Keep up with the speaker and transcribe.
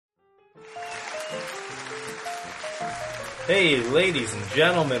Hey, ladies and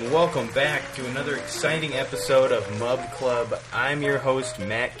gentlemen, welcome back to another exciting episode of Mub Club. I'm your host,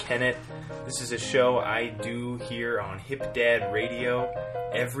 Matt Kennett. This is a show I do here on Hip Dad Radio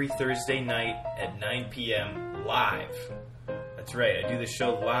every Thursday night at 9 p.m. live. That's right, I do the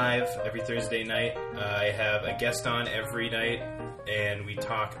show live every Thursday night. I have a guest on every night, and we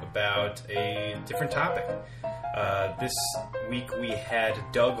talk about a different topic. This week we had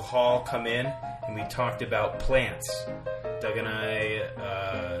Doug Hall come in, and we talked about plants. Doug and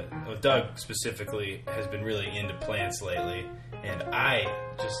Doug specifically has been really into plants lately, and I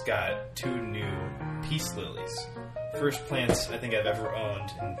just got 2 new peace lilies. First plants I think I've ever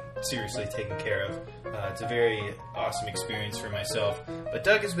owned and seriously taken care of. It's a very awesome experience for myself. But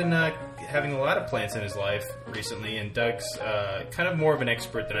Doug has been having a lot of plants in his life recently, and Doug's kind of more of an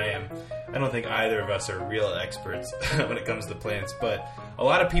expert than I am. I don't think either of us are real experts when it comes to plants, but a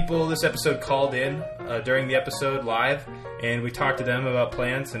lot of people this episode called in during the episode live, and we talked to them about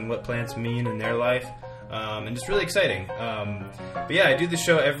plants and what plants mean in their life. And it's really exciting. But yeah, I do the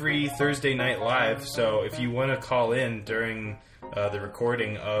show every Thursday night live, so if you want to call in during the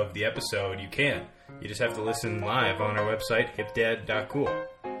recording of the episode, you can. You just have to listen live on our website, hipdad.cool.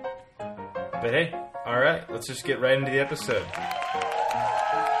 But hey, alright, let's just get right into the episode.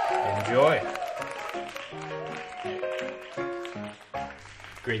 Enjoy.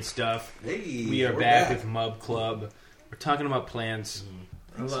 Great stuff. Hey, we are back with Mub Club. We're talking about plants.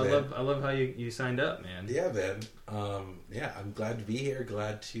 Thanks, I love how you signed up, man. Yeah, man. I'm glad to be here.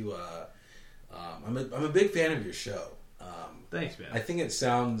 Glad to. I'm a big fan of your show. Thanks, man. I think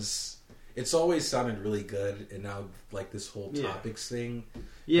it's always sounded really good, and now like this whole topics thing,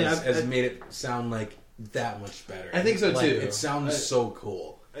 has made it sound like that much better. I think so too. It sounds so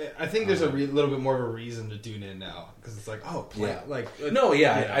cool. I think there's a little bit more of a reason to tune in now because it's like, oh, plant. I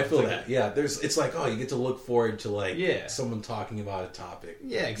feel that. Yeah, it's like, oh, you get to look forward to someone talking about a topic.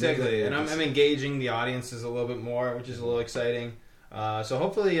 Yeah, exactly. And I'm engaging the audiences a little bit more, which is a little exciting. So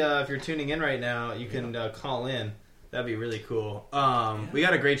hopefully, if you're tuning in right now, you can call in. That'd be really cool. We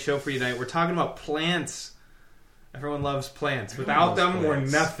got a great show for you tonight. We're talking about plants. Everyone loves plants. Without them, we're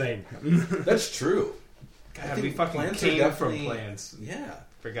nothing. That's true. God, we fucking came from plants. Yeah.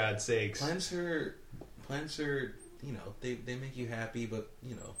 For God's sakes. Plants are, they make you happy, but,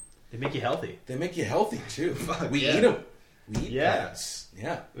 they make you healthy. They make you healthy, too. We eat them. We eat plants.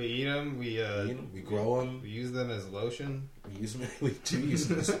 Yeah. We eat them. We grow them. We use them as lotion. We do use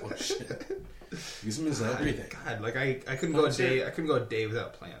them as lotion. Use them as everything. God, like I couldn't go a day. I couldn't go a day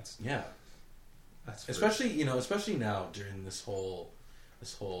without plants. Yeah. Especially now during this whole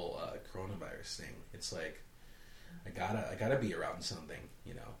coronavirus thing. It's like I gotta be around something,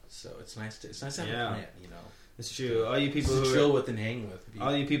 So it's nice to have a plant, It's true. All you people who chill with and hang with.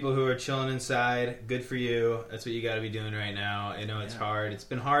 All you people who are chilling inside, good for you. That's what you got to be doing right now. I know it's hard. It's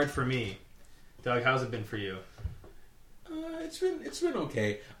been hard for me. Doug, how's it been for you? It's been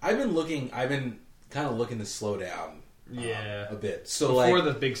okay. I've been kind of looking to slow down. A bit. So before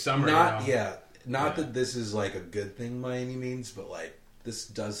the big summer. Not that this is like a good thing by any means, but like this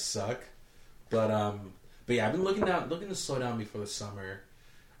does suck. But yeah, I've been looking to slow down before the summer.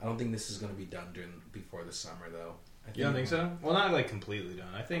 I don't think this is going to be done before the summer, though. You don't think so? Well, not like completely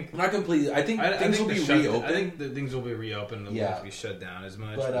done. I think not completely. I think things will be reopened. I think that things will be reopened. It won't be shut down as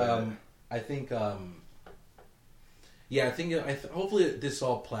much. But I think, hopefully this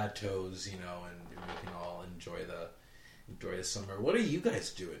all plateaus, and we can all enjoy the summer. What are you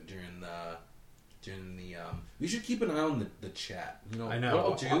guys doing during the? We should keep an eye on the chat. I know. What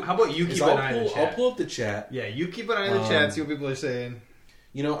I'll do, how about you keep an eye on the chat? I'll pull up the chat. Yeah, you keep an eye on the chat. See what people are saying.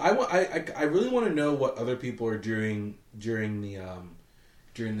 I really want to know what other people are doing during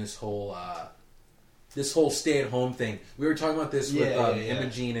this whole stay at home thing. We were talking about this with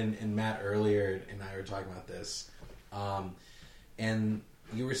Imogene and Matt earlier, and I were talking about this. And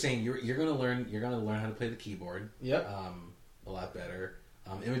you were saying you're gonna learn how to play the keyboard. Yep. A lot better.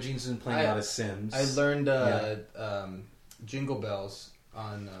 Imogene's been playing a lot of Sims. I learned Jingle Bells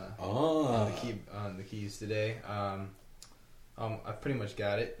on the keys today. I pretty much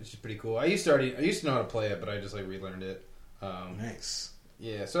got it, which is pretty cool. I used to know how to play it, but I just relearned it. Nice.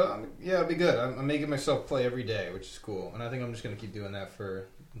 Yeah, so it'll be good. I'm making myself play every day, which is cool, and I think I'm just gonna keep doing that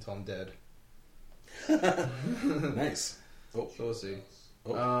until I'm dead. Nice. So we'll see.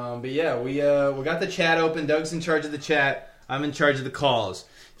 But yeah, we got the chat open. Doug's in charge of the chat. I'm in charge of the calls.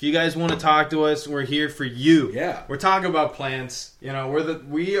 If you guys want to talk to us, we're here for you. Yeah. We're talking about plants. We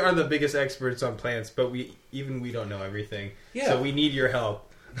are the biggest experts on plants, but we don't know everything. Yeah. So we need your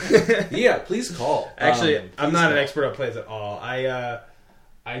help. Yeah, please call. Actually, I'm not an expert on plants at all.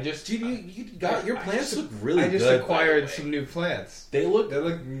 you got your plants look really good. I just acquired some new plants. They're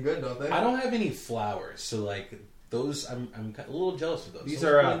looking good, don't they? I don't have any flowers, so like those, I'm a little jealous of those. These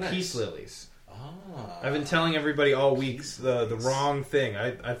are are really nice. peace lilies. Ah. I've been telling everybody all week the wrong thing.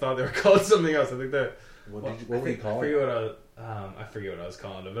 I thought they were called something else. I think they're. What were you calling? I forget what I was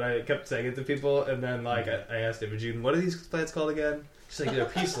calling them, but I kept saying it to people, and then like I asked Imogen, "What are these plants called again?" She's like, "They're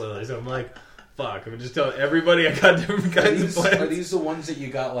peace lilies." I'm like, "Fuck!" I'm just telling everybody I got different kinds of plants. Are these the ones that you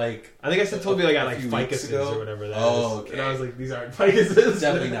got like? I think I told you I got like ficuses or whatever that is. Oh, okay. And I was like, "These aren't ficuses."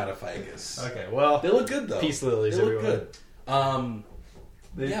 Definitely not a ficus. Okay, well, they look good though. Peace lilies. They look good.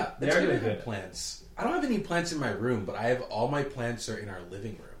 They are good plants. I don't have any plants in my room, but I have all my plants are in our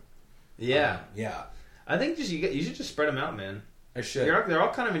living room. Yeah, yeah. I think you should just spread them out, man. I should. They're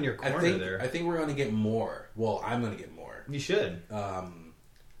all kind of in your corner there. I think we're going to get more. Well, I'm going to get more. You should.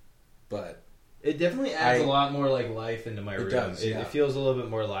 But it definitely adds a lot more like life into my room. Does, it feels a little bit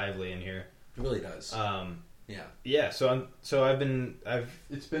more lively in here. It really does. Yeah. Yeah. So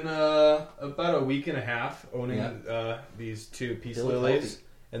it's been about a week and a half owning these two peace lilies,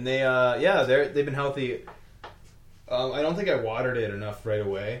 and they've been healthy. I don't think I watered it enough right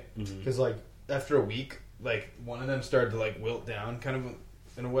away because like after a week, like one of them started to like wilt down kind of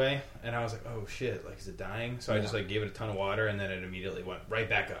in a way, and I was like, oh shit, like is it dying? So I just like gave it a ton of water, and then it immediately went right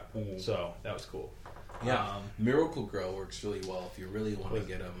back up. So that was cool. Yeah, Miracle Grow works really well if you really want to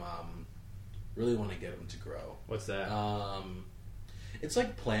get them. Really want to get them to grow. What's that? It's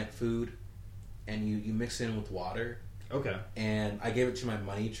like plant food, and you mix it in with water. Okay. And I gave it to my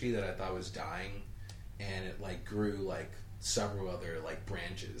money tree that I thought was dying, and it like grew like several other like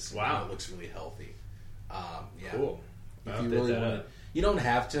branches. Wow, it looks really healthy. Yeah. Cool. If you really want, you don't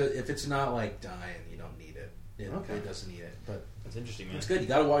have to. If it's not like dying, you don't need it. It doesn't need it. But that's interesting, man. It's good. You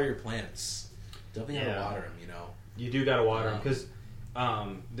got to water your plants. Definitely got to water them. You know. You do got to water them because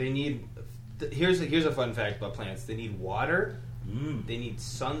they need. Here's a fun fact about plants. They need water. They need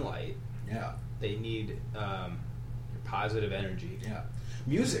sunlight. Yeah. They need positive energy. Yeah.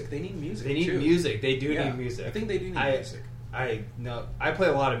 Music. They need music. They need music. They do need music. I think they do need music. I know. I play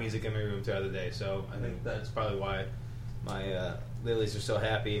a lot of music in my room throughout the day, so I think that's probably why my lilies are so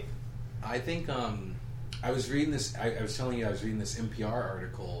happy. I think I was reading this. I was telling you I was reading this NPR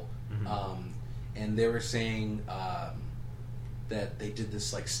article, and they were saying that they did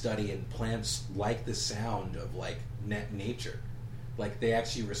this like study, and plants like the sound of like nature, like they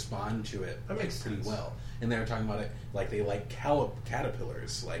actually respond to it pretty well. And they were talking about it like they like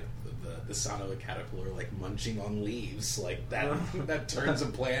caterpillars, like the sound of a caterpillar like munching on leaves, like that that turns a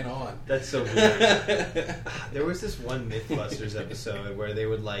plant on. That's so weird. There was this one Mythbusters episode where they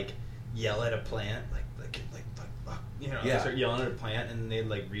would like yell at a plant, like you know, they start yelling at a plant, and they'd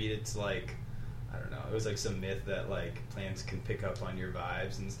like read it's like, I don't know, it was like some myth that like plants can pick up on your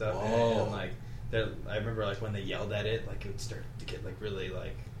vibes and stuff. Oh. And like I remember like when they yelled at it, like it would start to get like really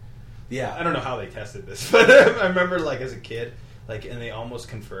like. Yeah, I don't know how they tested this, but I remember like as a kid, like, and they almost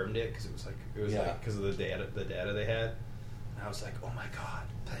confirmed it because it was like because of the data they had, and I was like, oh my god,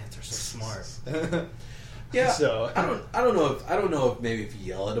 plants are so smart. Yeah, so I don't know if maybe if you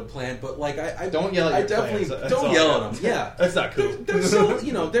yell at a plant, but like I don't yell at your plants. Don't yell at them. Yeah, that's not cool. They're so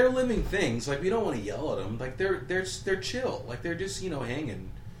they're living things. Like we don't want to yell at them. Like they're chill. Like they're just hanging.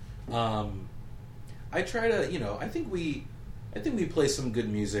 I try to I think we play some good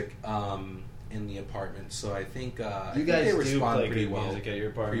music in the apartment, so I think you guys they respond play pretty good well, music at your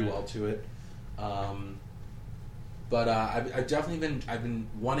apartment. pretty well to it. But I've definitely been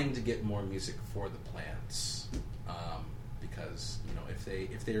wanting to get more music for the plants because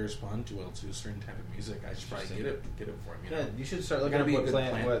if they respond too well to a certain type of music, I should probably get it for them. Yeah, you should start looking at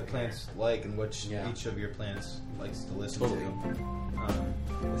what plants like and what each of your plants likes to listen to.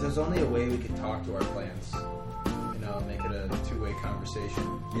 If there's only a way we could talk to our plants. Make it a two-way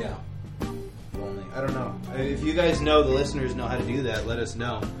conversation. Yeah. Only. I don't know. If you guys know, the listeners know how to do that, let us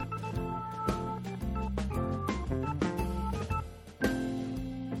know.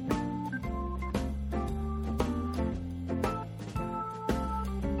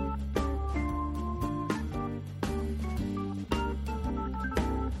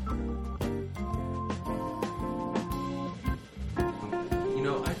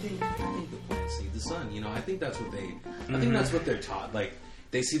 I think that's what they're taught. Like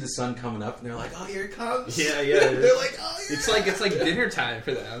they see the sun coming up and they're like, "Oh, here it comes!" Yeah. They're like, "Oh, yeah." It's like dinner time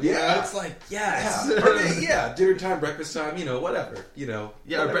for them. Yeah, it's like dinner time, breakfast time. Whatever. Yeah,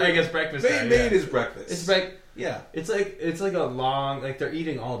 whatever. I guess breakfast time. Made is breakfast. It's like it's like a long they're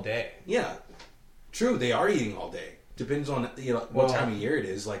eating all day. Yeah, true. They are eating all day. Depends on what time of year it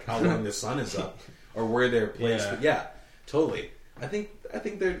is, like how long the sun is up or where they're placed. Yeah. But yeah, totally. I think I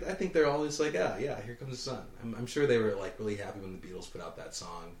think they're all just like, yeah, here comes the sun. I'm sure they were like really happy when the Beatles put out that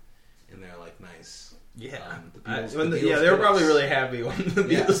song, and they're like, nice. Yeah, the they were probably really happy when the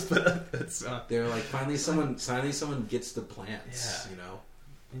Beatles put out that song. They're like, finally someone gets the plants. Yeah. You know,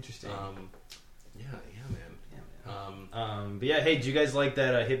 interesting. Yeah, man. But yeah, hey, did you guys like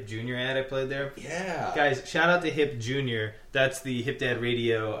that Hip Junior ad I played there? Yeah, guys, shout out to Hip Junior. That's the Hip Dad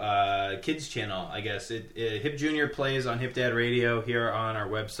Radio kids channel, I guess. Hip Junior plays on Hip Dad Radio here on our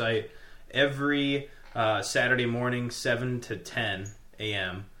website every Saturday morning, 7 to 10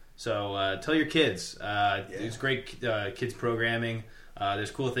 a.m. So tell your kids. It's great kids programming.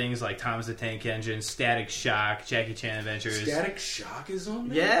 There's cool things like Thomas the Tank Engine, Static Shock, Jackie Chan Adventures. Static Shock is on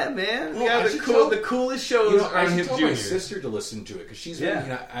there? Yeah, man. Well, yeah, the coolest shows I on Hip told Junior. my sister to listen to it because she's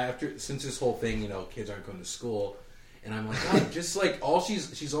been, since this whole thing, kids aren't going to school, and I'm like, God, just like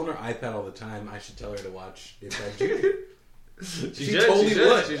she's on her iPad all the time. I should tell her to watch Hip Dad Junior. She totally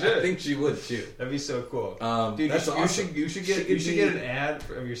would. She should. I think she would too. That'd be so cool. Dude, that's awesome. You should get an ad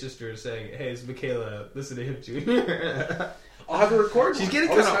from your sister saying, "Hey, it's Michaela. Listen to Hip Junior." I'll have her record. She's getting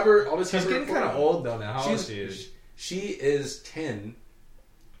kind of old though now. How old is she? She is 10.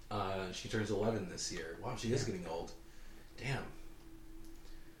 She turns 11 this year. Wow, she is getting old. Damn.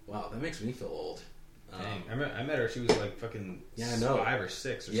 Wow, that makes me feel old. Dang, I met her. She was like fucking 5 or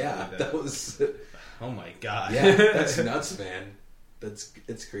 6 or something like that. That was. Oh my god. Yeah, that's nuts, man.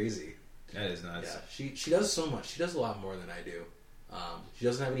 It's crazy. That is nuts. Yeah, she does so much. She does a lot more than I do. She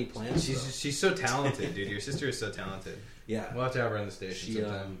doesn't have any plans. She's so talented, dude. Your sister is so talented. Yeah, we'll have to have her on the station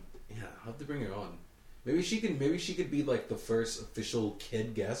sometime. I'll have to bring her on. Maybe she could be like the first official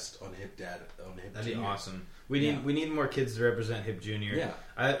kid guest on Hip Dad on Hip. That'd Junior. be awesome. We need more kids to represent Hip Junior. Yeah,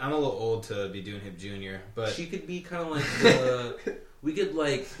 I'm a little old to be doing Hip Junior, but she could be kind of like the. we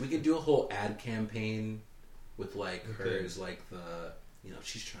could do a whole ad campaign with like hers, like the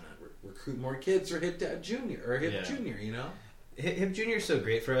she's trying to recruit more kids for Hip Dad Junior or Hip Junior. Hip Junior is so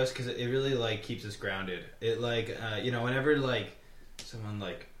great for us because it really like keeps us grounded. It like whenever like someone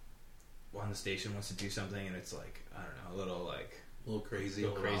like on the station wants to do something and it's like I don't know a little crazy,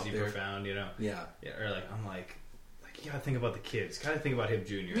 profound, yeah, or like I'm like you gotta think about the kids, gotta think about Hip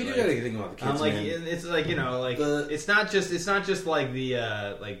Junior. You do gotta think about the kids. I'm like, man. It's like it's not just like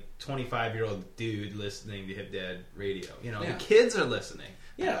the like 25-year-old dude listening to Hip Dad Radio. The kids are listening.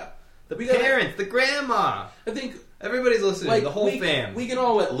 Yeah, the parents, the grandma. I think everybody's listening. The whole fam. We can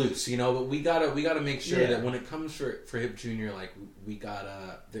all let loose, but we gotta make sure that when it comes for Hip Junior, like we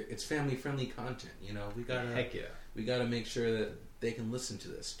gotta, it's family friendly content. We gotta heck yeah. We gotta make sure that they can listen to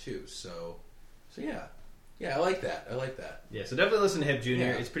this too. So yeah. Yeah, I like that. Yeah, so definitely listen to Hip Junior.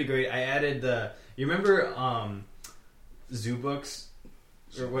 Yeah. It's pretty great. I added you remember Zoo Books?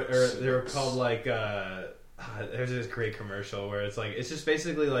 Or they were called like there's this great commercial where it's just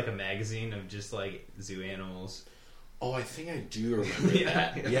basically like a magazine of just like zoo animals. Oh, I think I do remember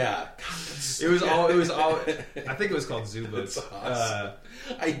that. Yeah. God, it was all I think it was called Zoo Books. That's awesome.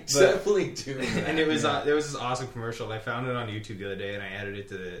 I definitely do remember that. And it was there was this awesome commercial. I found it on YouTube the other day and I added it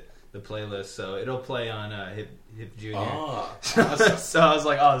to the playlist, so it'll play on Hip Junior. Oh, awesome. So I was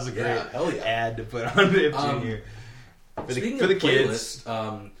like, "Oh, this is a great ad to put on Hip Junior for the kids."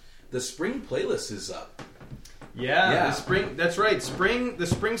 The spring playlist is up. Yeah, the spring. That's right. The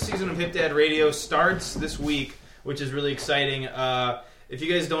spring season of Hip Dad Radio starts this week, which is really exciting. If you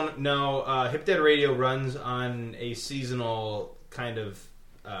guys don't know, Hip Dad Radio runs on a seasonal kind of.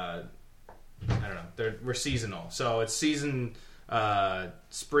 I don't know. We're seasonal, so it's season.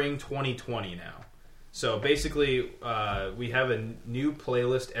 Spring 2020 now. So basically, we have a new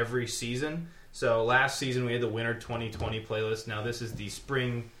playlist every season. So last season we had the Winter 2020 playlist. Now this is the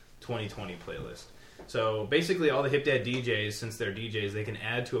Spring 2020 playlist. So basically all the Hip Dad DJs, since they're DJs, they can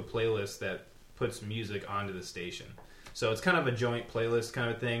add to a playlist that puts music onto the station. So it's kind of a joint playlist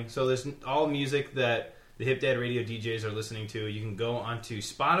kind of thing. So there's all music that the Hip Dad Radio DJs are listening to. You can go onto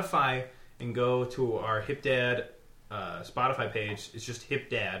Spotify and go to our Hip Dad Spotify page. It's just Hip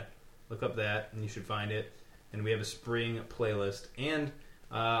Dad. Look up that and you should find it. And we have a spring playlist. And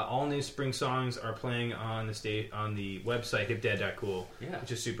all new spring songs are playing on the website hipdad.cool,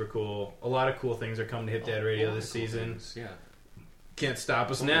 which is super cool. A lot of cool things are coming to Hip Dad Radio this season. Yeah, can't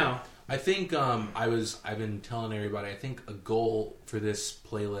stop us now. I think I've been telling everybody. I think a goal for this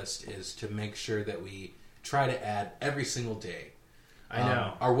playlist is to make sure that we try to add every single day. I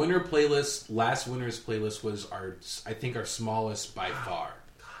know our winter playlist. Last winter's playlist was our smallest by far.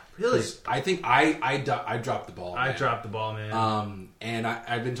 Really? I think I dropped the ball. I dropped the ball, man. And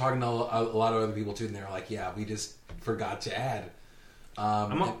I've been talking to a lot of other people too, and they're like, "Yeah, we just forgot to add."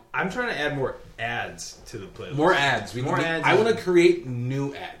 I'm trying to add more ads to the playlist. More ads. More ads. I want to create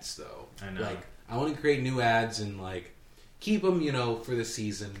new ads, though. I know. Like, I want to create new ads and like keep them, for the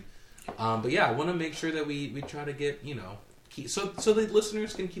season. But yeah, I want to make sure that we try to get, so the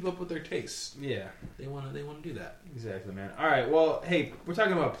listeners can keep up with their tastes. Yeah, they want to do that. Exactly, man. All right. Well, hey, we're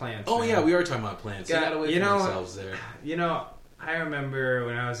talking about plants. Oh man. Yeah, we are talking about plants. We gotta wait for ourselves there. I remember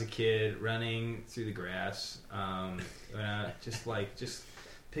when I was a kid running through the grass. When I just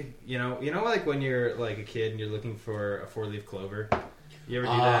pick. Like when you're like a kid and you're looking for a 4-leaf clover. You ever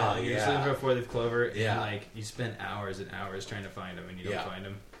do that? You're just looking for a 4-leaf clover, and like you spend hours and hours trying to find them, and you don't find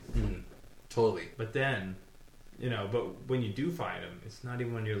them. Mm-hmm. Totally. But then, but when you do find them, it's not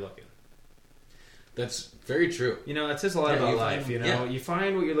even when you're looking. That's very true. It says a lot about life. You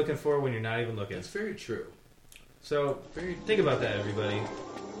find what you're looking for when you're not even looking. That's very true. So think about that, everybody.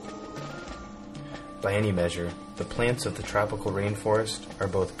 By any measure, the plants of the tropical rainforest are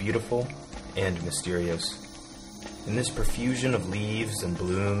both beautiful and mysterious. In this profusion of leaves and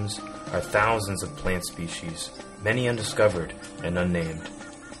blooms are thousands of plant species, many undiscovered and unnamed.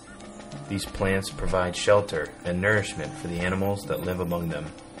 These plants provide shelter and nourishment for the animals that live among them.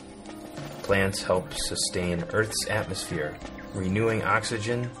 Plants help sustain Earth's atmosphere, renewing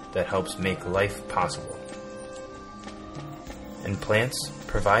oxygen that helps make life possible. And plants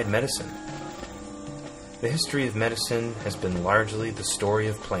provide medicine. The history of medicine has been largely the story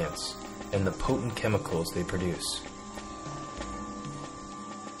of plants and the potent chemicals they produce.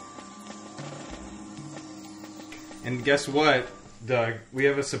 And guess what, Doug? We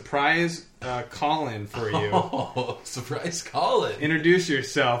have a surprise call-in for you. Oh, surprise call-in. Introduce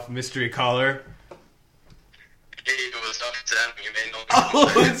yourself, mystery caller. Hey, what's up, Sam? You may know me.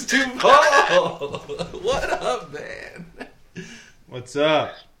 Oh, it's Duval! What up, man? What's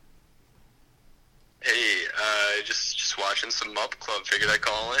up? Hey, just watching some Mup Club. Figured I'd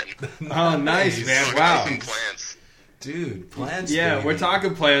call in. Oh, nice, man. Wow. Some plants. Dude, plants. Yeah, baby. we're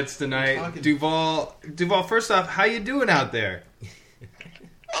talking plants tonight. Duval, first off, how you doing out there?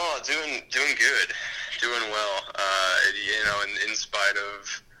 Oh, doing good. Doing well. In spite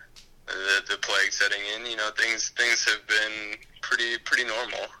of the plague setting in, things have been pretty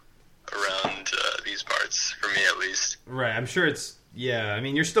normal around these parts, for me at least. Right, I'm sure it's... Yeah, I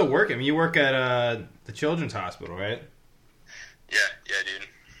mean, you're still working. I mean, you work at the Children's Hospital, right? Yeah, dude.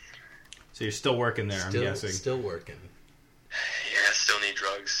 So you're still working there, I'm guessing. Still working. Yeah, still need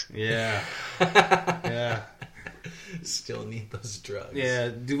drugs. Yeah. Yeah. Still need those drugs. Yeah,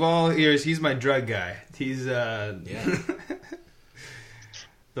 Duval he's my drug guy. He's the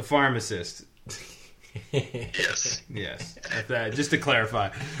pharmacist. Yes. Yes. That, just to clarify.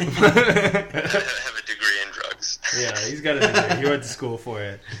 I have a degree in drugs. Yeah, he's got a degree. He went to school for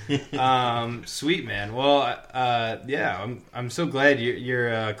it. Sweet, man. Well, I'm so glad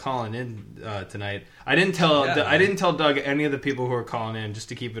you're calling in tonight. I didn't tell Doug any of the people who are calling in, just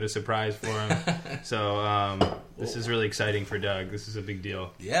to keep it a surprise for him. So this is really exciting for Doug. This is a big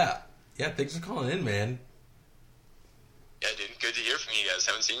deal. Yeah. Thanks for calling in, man. Yeah, dude. Good to hear from you guys.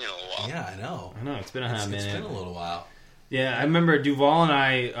 Haven't seen you in a little while. Yeah, I know. It's been a hot minute. It's been a little while. Yeah, I remember Duval and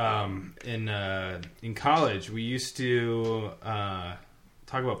I in college. We used to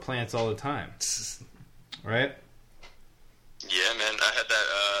talk about plants all the time, right? Yeah, man. I had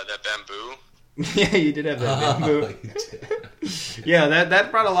that bamboo. Yeah, you did have that bamboo. Yeah, that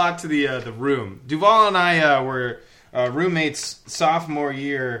brought a lot to the room. Duval and I were roommates sophomore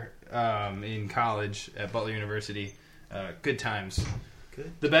year in college at Butler University. Good times.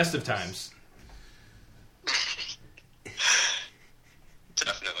 Good. The best of times.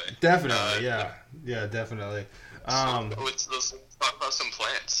 Definitely, yeah, definitely. Let's talk about some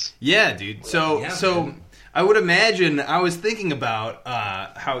plants. Yeah, dude. So man. I would imagine, I was thinking about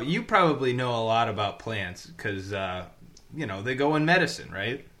how you probably know a lot about plants because they go in medicine,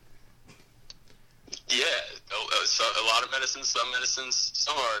 right? Yeah, so a lot of medicines, some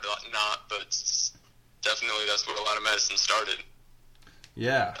are not, but definitely that's where a lot of medicine started.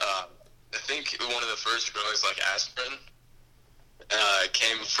 Yeah. I think one of the first drugs, like aspirin,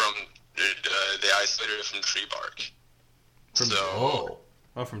 came from, they isolated it from tree bark.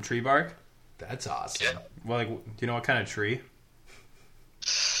 From tree bark? That's awesome. Yeah. Well, do you know what kind of tree?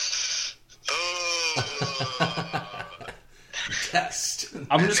 Test.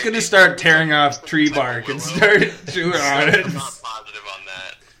 I'm just going to start tearing off tree bark and start chewing on it. I'm not positive on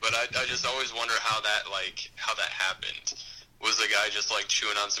that, but I just always wonder how that happened. Was the guy just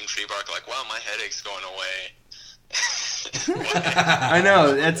chewing on some tree bark wow, my headache's going away? I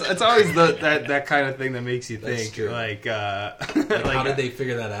know, it's always that kind of thing that makes you think. That's true. How did they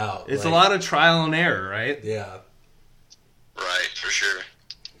figure that out? It's a lot of trial and error, right? Yeah. Right, for sure.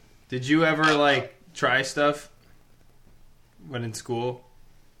 Did you ever like try stuff when in school?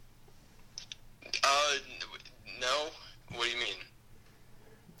 No. What do you mean?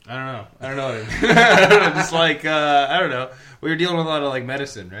 I don't know. I don't know. Just like I don't know. We were dealing with a lot of like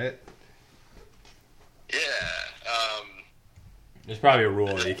medicine, right? Yeah. There's probably a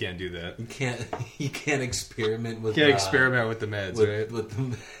rule that you can't do that. You can't experiment with. You can't experiment with the meds, right? With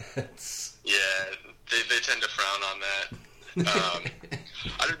the meds. Yeah, they tend to frown on that.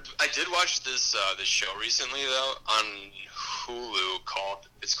 I did watch this show recently though on Hulu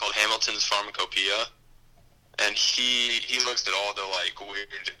it's called Hamilton's Pharmacopoeia, and he looks at all the like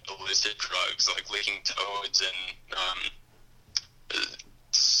weird illicit drugs like licking toads and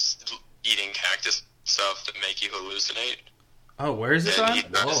eating cactus stuff that make you hallucinate. Oh, where is this on? He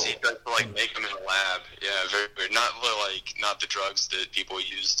tries to like make them in a lab. Yeah, very weird. Not the drugs that people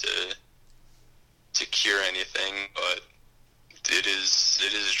use to cure anything, but it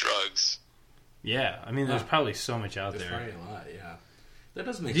is drugs. Yeah, I mean, there's probably so much out there. There's probably a lot, yeah. That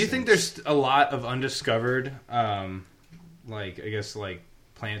does make sense. Do you think there's a lot of undiscovered, like, I guess, like,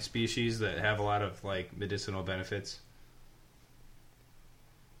 plant species that have a lot of, like, medicinal benefits?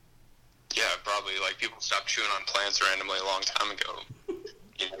 Yeah, probably. Like, people stopped chewing on plants randomly a long time ago.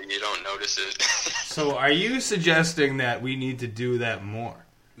 You don't notice it. So are you suggesting that we need to do that more?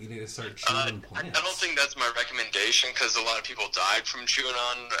 We need to start chewing plants. I don't think that's my recommendation, because a lot of people died from chewing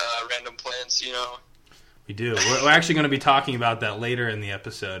on random plants, you know? We do. We're actually going to be talking about that later in the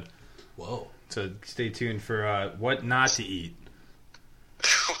episode. Whoa. So stay tuned for what not to eat.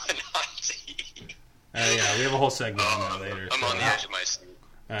 What not to eat? Yeah, we have a whole segment on that later. I'm on the edge of my seat.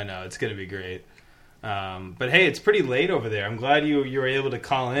 I know, it's going to be great. But hey, it's pretty late over there. I'm glad you were able to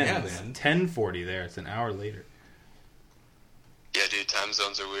call in. Yeah, It's man. 10:40 there. It's an hour later. Yeah, dude, time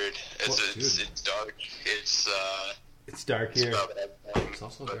zones are weird. It's dark. It's dark here. About bedtime, It's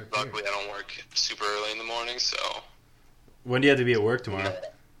also but dark here. luckily I don't work super early in the morning, so... When do you have to be at work tomorrow?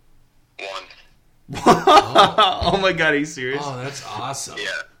 1. Oh my god, are you serious? Oh, that's awesome.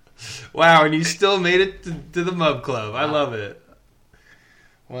 Yeah. Wow, and you still made it to the Mub Club. I love it.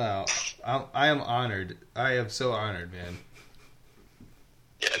 Wow. I am honored. I am so honored, man.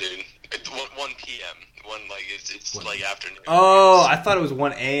 Yeah, dude. 1 p.m. It's like afternoon. Oh, I thought it was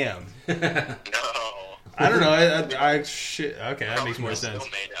 1 a.m. No. I don't know. Shit. Okay, that makes more sense.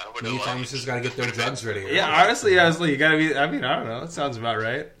 New pharmacists got to get their drugs ready. Yeah, honestly, I was like, you gotta be. I mean, I don't know. That sounds about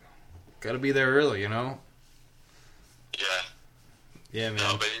right. Gotta be there early, you know. Yeah. Yeah, man.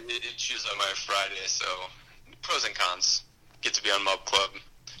 No, but it chews on my Friday, so pros and cons. Get to be on Mub Club,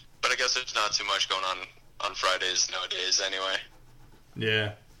 but I guess there's not too much going on Fridays nowadays, anyway.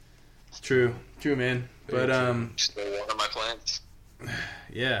 Yeah. True, man. But Still one of my plans.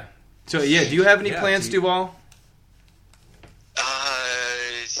 yeah. So yeah, do you have any plans, Duval?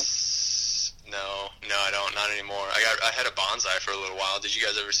 No, I don't. Not anymore. I had a bonsai for a little while. Did you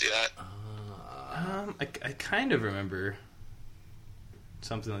guys ever see that? I kind of remember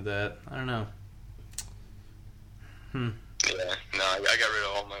something like that. I don't know. Yeah, no, I got rid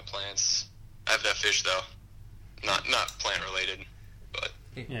of all my plants. I have that fish though, not plant related, but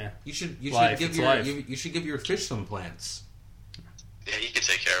yeah, you should give your fish some plants. Yeah, he can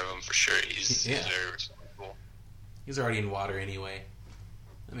take care of him for sure. He's very responsible. He's already in water anyway.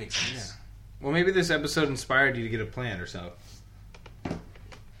 That makes sense. Yeah. Well, maybe this episode inspired you to get a plant or so.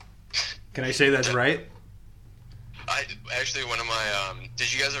 Can I say that's right? Actually, one of my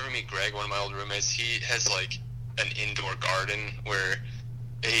did you guys ever meet Greg, one of my old roommates? He has like an indoor garden where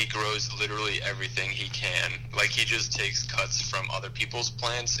he grows literally everything he can. Like, he just takes cuts from other people's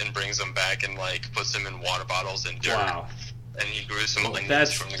plants and brings them back and like puts them in water bottles and dirt. Wow. And he grew some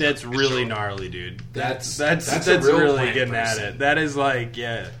onions from the that's grocery really store. gnarly, dude. That's really plant getting person. at it. That is like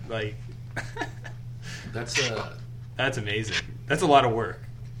That's amazing. That's a lot of work.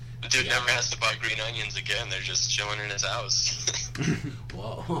 Dude never has to buy green onions again. They're just chilling in his house.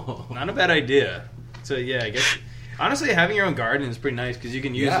 Whoa. Not a bad idea. So yeah, I guess honestly having your own garden is pretty nice because you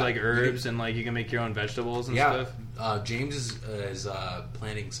can use like herbs and like you can make your own vegetables and stuff. James is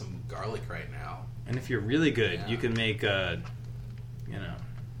planting some garlic right now. And if you're really good, you can make the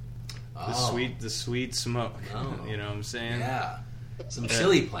sweet smoke. Oh. You know what I'm saying? Yeah. Some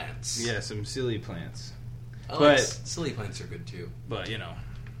silly plants. Yeah, some silly plants. Silly plants are good too. But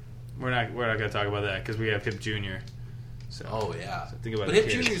we're not going to talk about that because we have Hip Jr. So, think about but Hip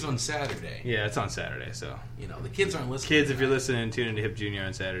Jr.'s on Saturday. Yeah, it's on Saturday, so the kids aren't listening. Kids, if you're listening, tune into Hip Jr.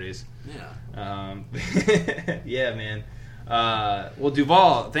 on Saturdays. Yeah. Yeah, man. Well,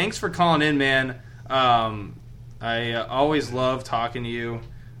 Duval, thanks for calling in, man. I always love talking to you.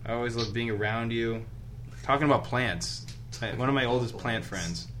 I always love being around you. Talking about plants. One of my oldest plant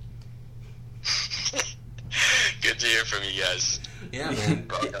friends. Good to hear from you guys. Yeah, man.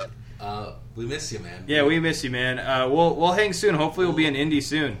 We miss you, man. Yeah, we miss you, man. We'll hang soon. Hopefully, we'll be in Indy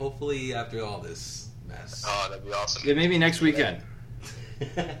soon. Hopefully, after all this mess. Oh, that'd be awesome. Yeah, maybe next weekend.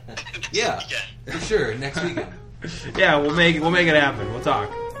 Yeah, for sure. Next weekend. Yeah, we'll make it happen. We'll talk.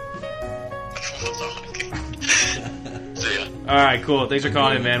 We'll talk. See ya. All right, cool. Thanks for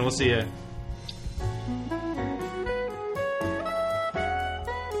calling in, man. We'll see you.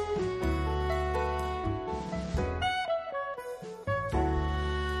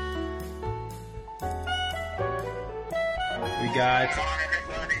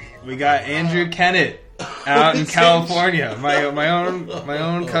 We got Andrew Kennett out in California. My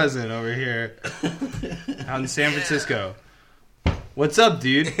own cousin over here out in San Francisco. What's up,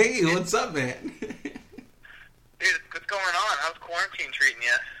 dude? Hey, what's up, man? Dude, what's going on? How's quarantine treating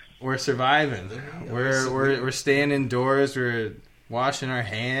you? We're surviving. We're staying indoors. We're washing our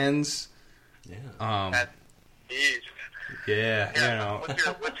hands. Yeah. Yeah. You know.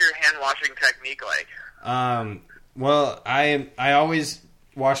 What's your hand washing technique like? Well, I always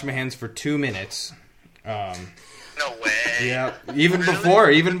wash my hands for 2 minutes. No way. Yeah, even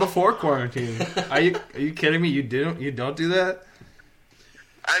before quarantine. Are you kidding me? You don't do that?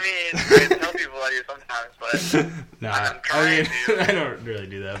 I mean, I tell people I do sometimes, but Nah, I'm trying to. I don't really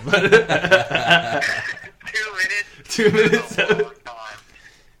do that, but 2 minutes. 2 minutes. That's a long time.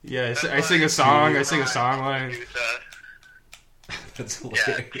 Yeah, I sing a song. I sing a song line. That's Yeah,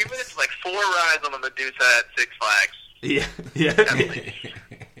 hilarious. 2 minutes is like 4 rides on the Medusa at Six Flags. Yeah.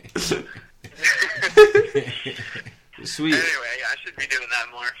 Sweet. Anyway, yeah, I should be doing that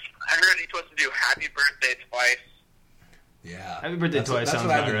more. I heard you're supposed to do Happy Birthday twice. Yeah. Happy Birthday twice That's sounds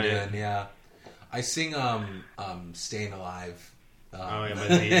what I've about been right. doing, yeah. I sing Staying Alive. Oh, yeah, by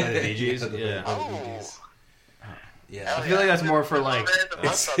the Bee Gees? Yeah. Yeah. I feel like that's more for like...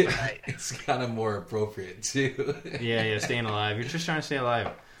 It's kind of more appropriate, too. Yeah, staying alive. You're just trying to stay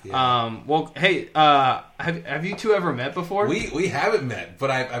alive. Yeah. Well, hey, have you two ever met before? We haven't met,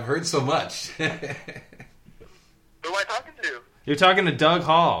 but I've heard so much. Who am I talking to? You're talking to Doug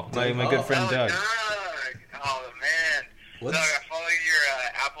Hall, my good friend Oh, Doug. Doug. Oh, man. What's... Doug, I follow your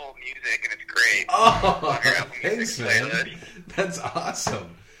Apple Music, and it's great. Oh, Your Apple thanks, Music man. playlist. That's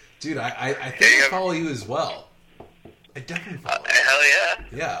awesome. Dude, I think I follow you as well. I definitely follow you. Hell yeah.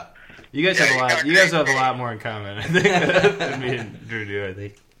 Yeah. You guys have a lot. You guys have a lot more in common, I think, than me and Drew do. I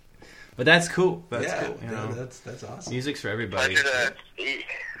think, but that's cool. That's cool. You know, that's awesome. Music's for everybody. Pleasure to speak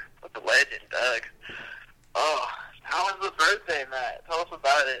with the legend, Doug. Oh, how was the birthday, Matt? Tell us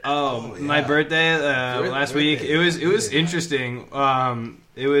about it. Oh, my birthday last week. It was interesting.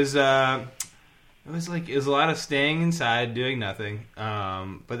 It was a lot of staying inside, doing nothing.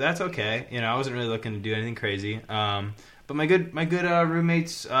 But that's okay. You know, I wasn't really looking to do anything crazy. But my good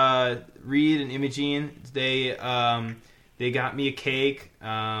roommates, Reed and Imogene, they got me a cake.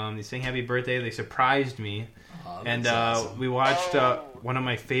 They sang happy birthday. They surprised me. Oh, and awesome. we watched one of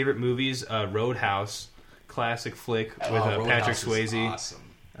my favorite movies, Roadhouse, classic flick with Patrick Swayze.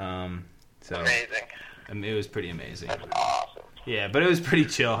 Awesome. So Amazing. it was pretty amazing. That's awesome. Yeah, but it was pretty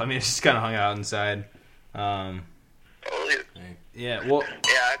chill. I mean, it just kind of hung out inside. Yeah, well...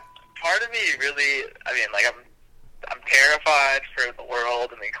 Yeah, part of me really, I mean, like, I'm terrified for the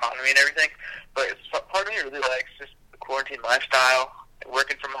world and the economy and everything, but part of me really likes just the quarantine lifestyle,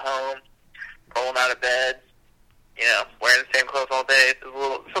 working from home, rolling out of bed, you know, wearing the same clothes all day. There's a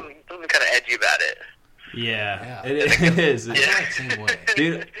little something kind of edgy about it. Yeah. It is. I feel the same way.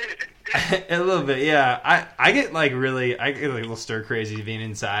 Dude, a little bit, yeah. I get like a little stir crazy being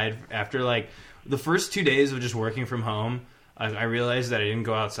inside after like the first 2 days of just working from home. I realized that I didn't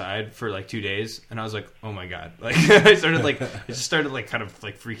go outside for like 2 days, and I was like, "Oh my god!" Like I just started like kind of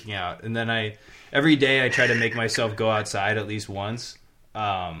like freaking out. And then every day I try to make myself go outside at least once,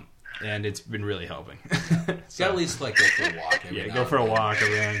 and it's been really helping. So at least like go for a walk. Go for a walk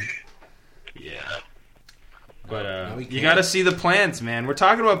around. Yeah. But you got to see the plants, man. We're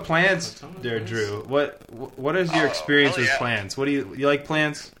talking about plants there, Drew. What is your experience with plants? What do you like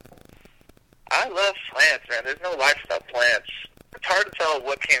plants? I love plants, man. There's no life without plants. It's hard to tell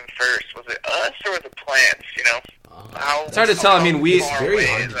what came first. Was it us or was it plants, you know? It's hard to tell. I mean, it's very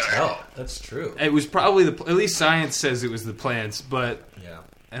hard to tell. That's true. It was probably at least science says it was the plants, but yeah,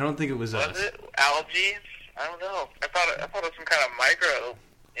 I don't think it was us. Was it algae? I don't know. I thought it was some kind of micro.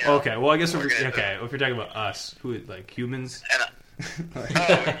 You know, okay, well, I guess if you're talking about us, who like humans? Yeah. Well,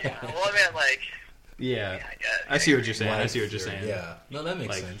 I mean, like. Yeah, I see what you're saying. Yeah, no, that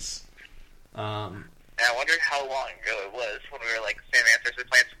makes sense. I wonder how long ago it was when we were like the same ancestors.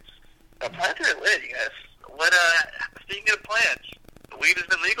 Plants are lit, you guys. Speaking of plants, weed has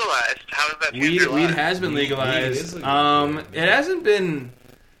been legalized. How does that change your life? Weed has been legalized. It hasn't been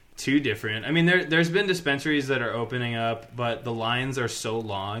too different. I mean, there's been dispensaries that are opening up, but the lines are so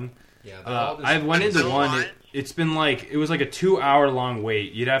long. Yeah, I went into one. It's been it was like a 2-hour long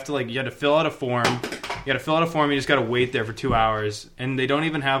wait. You had to fill out a form. You just got to wait there for 2 hours, and they don't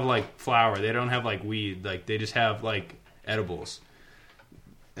even have flour. They don't have weed. They just have edibles.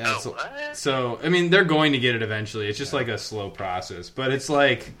 So I mean, they're going to get it eventually. It's just a slow process, but it's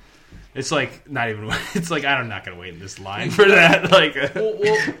not even. It's I'm not going to wait in this line for that.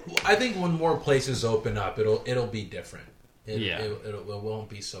 Well, I think when more places open up, it'll be different. It won't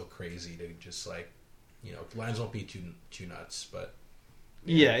be so crazy to just lines won't be too nuts. But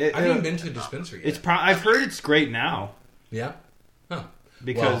I haven't been to a dispensary yet. I've heard it's great now. Yeah. Huh.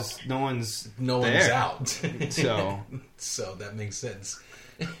 Because no one's out. So that makes sense.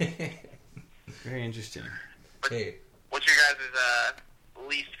 Very interesting. Hey, what's your guys'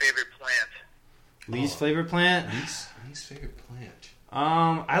 least favorite plant? Least favorite plant? Least favorite plant.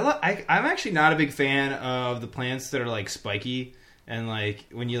 I'm actually not a big fan of the plants that are spiky and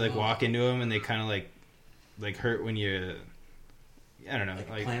when you walk into them and they kind of hurt when you. I don't know,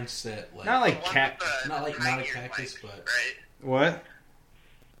 plants that not not a cactus, but right. What?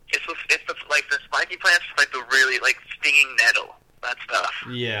 It's the spiky plants, the really stinging nettle. That stuff.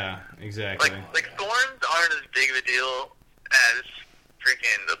 Yeah, exactly. Thorns aren't as big of a deal as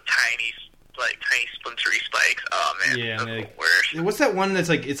freaking the tiny splintery spikes. Oh man, yeah, that's the worst. What's that one that's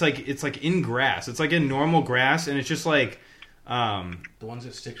it's in grass? It's in normal grass, and it's just the ones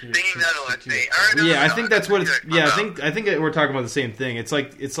that stick to your stinging nettle. I think that's what it's. Yeah, I think we're talking about the same thing. It's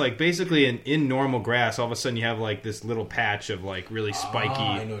basically in normal grass. All of a sudden, you have this little patch of really spiky.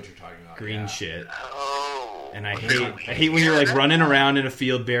 I know what you're talking about. Green shit. Oh. And I hate when you're running around in a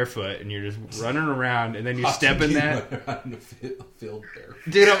field barefoot and you're just running around and then you step in that. In a field barefoot.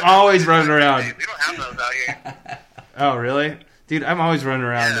 Dude, I'm always running around. We don't have those out here. Oh, really? Dude, I'm always running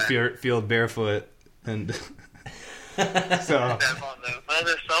around the field barefoot. And so. I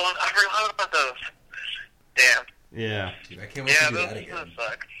forgot about those. Damn. Yeah. Dude, I can't wait to do that again. Those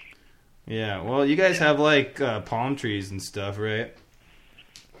suck. Yeah, well, you guys have palm trees and stuff, right?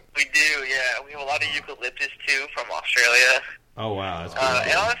 We do, yeah. We have a lot of eucalyptus, too, from Australia. Oh, wow. That's cool.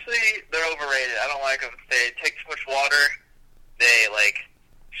 And honestly, they're overrated. I don't like them. They take too much water. They,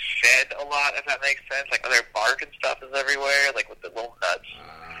 shed a lot, if that makes sense. Their bark and stuff is everywhere, with the little nuts.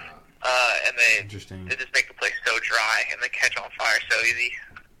 And they just make the place so dry, and they catch on fire so easy.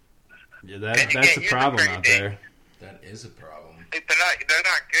 Yeah, that's a problem out there. That is a problem. They're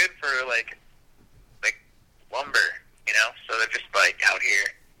not good for, lumber, So they're just, out here.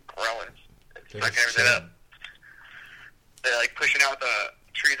 Growing. It's fucking everything up. They're pushing out the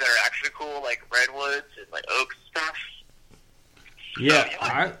trees that are actually cool, redwoods and oaks and stuff.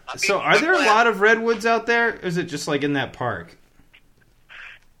 Yeah. So are there a lot of redwoods out there? Or is it just in that park?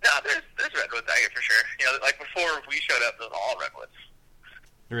 No, there's redwoods out here for sure. Before we showed up, there was all redwoods.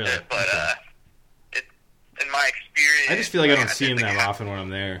 Really? But in my experience, I just feel I don't see them that often when I'm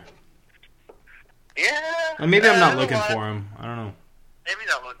there. Yeah. Or maybe I'm not looking for them. I don't know. Maybe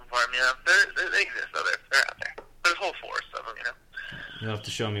not looking for them, they exist, though. They're out there. There's whole forest of them, You'll have to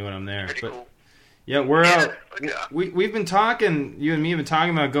show me when I'm there. Pretty cool. Yeah, we're out. We've been talking, you and me have been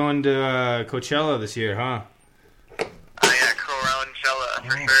talking about going to Coachella this year, huh? Oh, yeah, Coachella,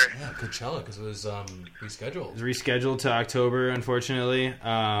 for sure. Yeah, Coachella, because it was rescheduled. It was rescheduled to October, unfortunately.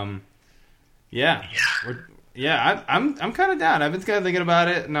 I'm kind of down. I've been kind of thinking about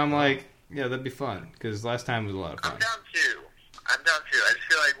it, and I'm yeah, that'd be fun, because last time was a lot of fun. I'm down too. I just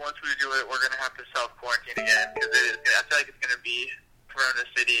feel once we do it, we're going to have to self-quarantine again, because I feel it's going to be Corona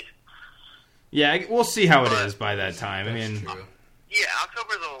City. Yeah, we'll see how it is by that time. I mean, true. Yeah,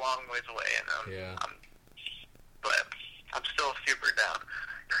 October's a long ways away, and but I'm still super down.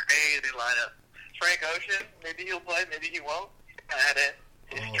 Crazy lineup. Frank Ocean, maybe he'll play, maybe he won't. Had a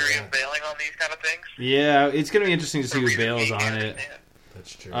history of bailing on these kind of things. Yeah, it's going to be interesting to see who bails on it.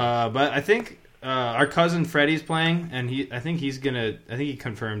 That's true. But I think our cousin Freddie's playing, and I think he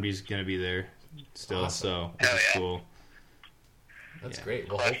confirmed he's gonna be there still. Awesome. So that's cool. That's great.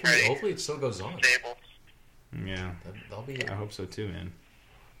 Well, hopefully it still goes on. Stable. Yeah, that'll be. I hope so too, man.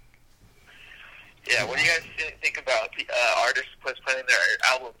 Yeah, what do you guys think about the artists postponing their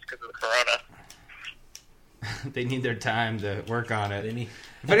albums because of the corona? They need their time to work on it.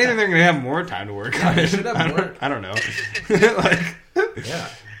 If anything, they're going to have more time to work on it. I don't know. Yeah.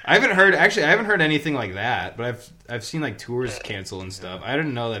 I haven't heard anything like that, but I've seen tours cancel and stuff. I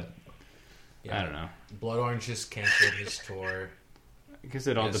didn't know that. Yeah. I don't know. Blood Orange just canceled his tour. guess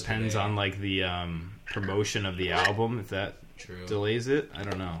it all depends on like the promotion of the album. If that delays it, I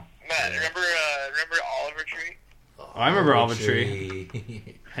don't know. Matt, remember Oliver Tree? Oh, I remember Oliver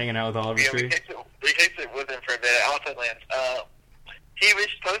Tree. Hanging out with Oliver Tree. We kicked it with him for a bit at Outside Lands. He was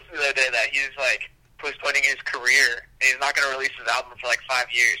posted the other day that he's like postponing his career and he's not going to release his album for like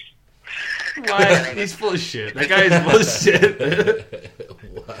 5 years. What? He's full of shit. That guy is full of shit.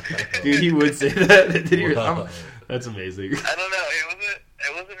 Dude, he would say that. Did he? That's amazing. I don't know.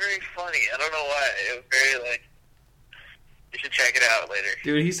 It wasn't very funny. I don't know why. It was very like. You should check it out later.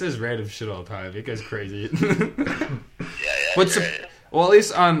 Dude, he says random shit all the time. That guy's crazy. Yeah. Well, at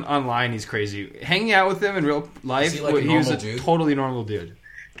least online he's crazy. Hanging out with him in real life, he was a totally normal dude.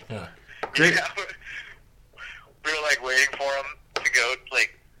 Yeah. Great. Yeah, we were like waiting for him to go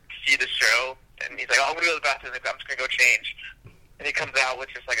like see the show, and he's like, "Oh, I'm gonna go to the bathroom. I'm just gonna go change." And he comes out with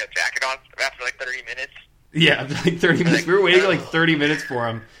just like a jacket on after like 30 minutes. Yeah, like 30 minutes. We were waiting like 30 minutes for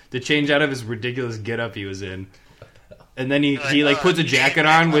him to change out of his ridiculous getup he was in. And then he puts a jacket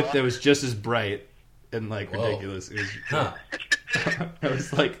on that was just as bright and like ridiculous. It was, I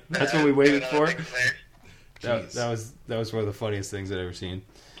was like, that's what we waited for. That was one of the funniest things I'd ever seen.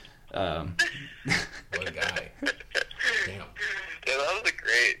 What a guy! Damn. Yeah, that was a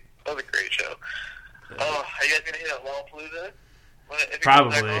great show. Oh, are you guys gonna hit a Lollapalooza?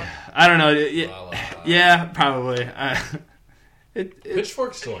 Probably. I don't know. Yeah, probably.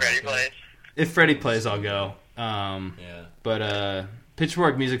 Pitchfork still. If Freddie plays, I'll go. But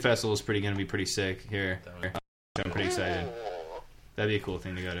Pitchfork Music Festival is going to be pretty sick here. I'm pretty excited. That'd be a cool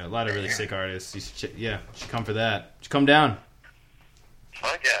thing to go to. A lot of really sick artists. You should come for that. You should come down.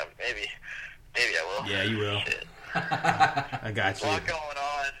 Fuck yeah, maybe I will. Yeah, you will. Shit. I got you. A lot going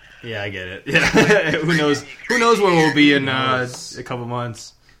on. Yeah, I get it. Yeah. Who knows where we'll be in a couple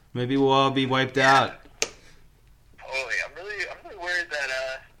months. Maybe we'll all be wiped out. Totally. I'm really worried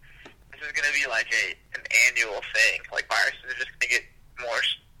that this is gonna be like an annual thing. Like viruses are just gonna get more,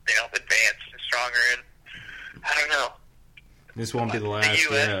 advanced and stronger. And I don't know. This won't be the last. The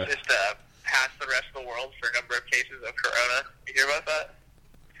U.S. just passed the rest of the world for a number of cases of corona. You hear about that?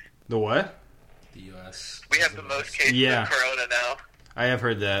 The what? The U.S. We have the most cases of corona now. I have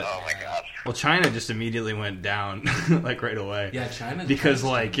heard that. Oh my god. Well, China just immediately went down, like right away. Yeah, China. Because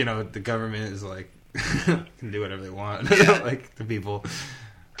the government is like can do whatever they want. Like the people,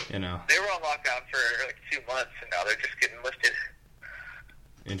 They were on lockdown for like 2 months, and now they're just getting lifted.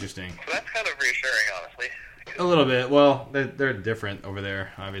 Interesting. So that's kind of reassuring, honestly. A little bit. Well, they're different over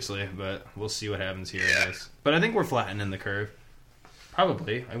there, obviously, but we'll see what happens here, I guess. But I think we're flattening the curve.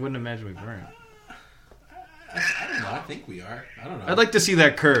 Probably. I wouldn't imagine we weren't. I don't know. I think we are. I don't know. I'd like to see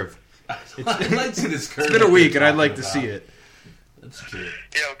that curve. I'd like to see this curve. It's been a week, and I'd like to see it. That's true.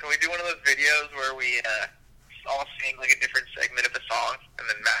 Can we do one of those videos where we all sing like a different segment of a song and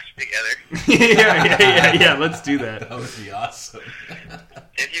then mash it together? Yeah. Let's do that. That would be awesome.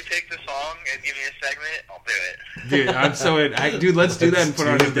 If you pick the song and give me a segment, I'll do it. Dude, I'm so in. Dude, let's do that and put it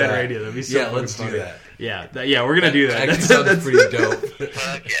on Hip Dad Radio. That'd be so let's funny. do that. Yeah, we're gonna do that. That sounds pretty dope.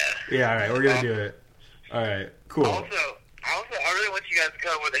 Fuck yeah. Yeah, all right, we're gonna do it. All right, cool. Also, I really want you guys to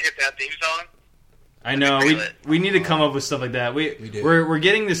come up with a Hip Dad theme song. I know we need to come up with stuff like that. We're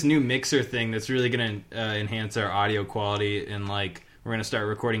getting this new mixer thing that's really gonna enhance our audio quality, and like we're gonna start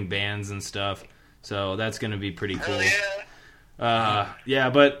recording bands and stuff. So that's gonna be pretty cool.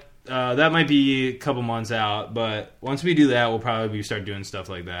 But that might be a couple months out. But once we do that, we'll probably start doing stuff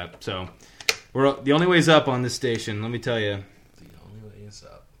like that. So the only way's up on this station. Let me tell you. The only way is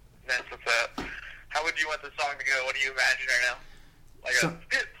up. That's what's up. How would you want the song to go? What do you imagine right now? Like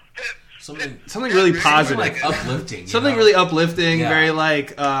something really positive, like uplifting. Something really uplifting, very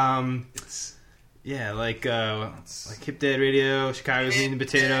like like Hip Dad Radio, Chicago's Meat and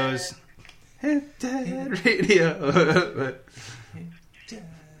Potatoes. Hip Dad Radio. Hip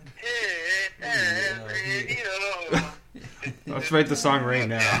Dad Radio. Let's write the song right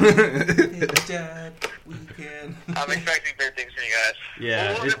now. Hip Dad, we can. I'm expecting big things from you guys.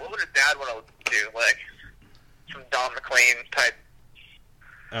 Yeah. What would a dad want to do? Like some Don McLean type.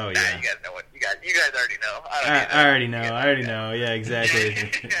 Oh yeah. Nah, you guys know what you guys already know. I already know. Yeah, exactly.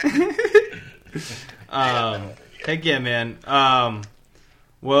 Heck yeah, man.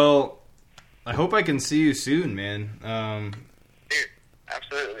 Well, I hope I can see you soon, man. Dude,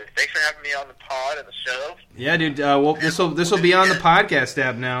 absolutely. Thanks for having me on the pod and the show. Yeah, dude. Well, this will be on the podcast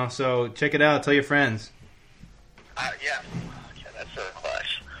app now, so check it out. Tell your friends. Yeah, that's so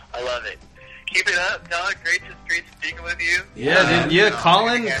clutch. I love it. Keep it up, Doug. Great speaking with you. Yeah, dude. Yeah, call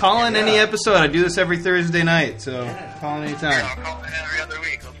in any episode. I do this every Thursday night, so call in anytime. I'll call in every other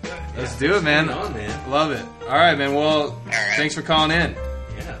week. Let's do it, man. Man. Love it. All right, man. Well, right. Thanks for calling in.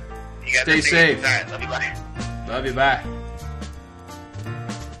 Yeah. You guys Stay safe. All right, love you, bye. Love you, bye.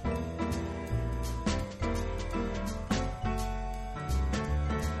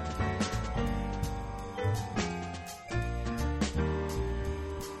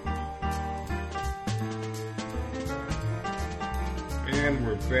 And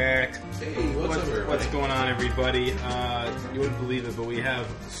we're back. Hey, What's going on, everybody? You wouldn't believe it, but we have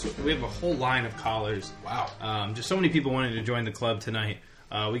a whole line of callers. Wow. Just so many people wanted to join the club tonight.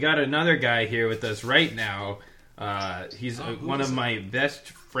 We got another guy here with us right now. He's one of my best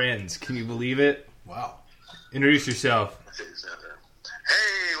friends. Can you believe it? Wow. Introduce yourself.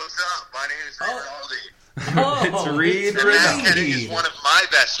 Hey, what's up? My name is Reed Rinaldi. It's Reed And Matt Kenny Rinaldi. is one of my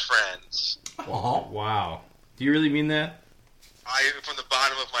best friends. Oh. Wow. Do you really mean that? From the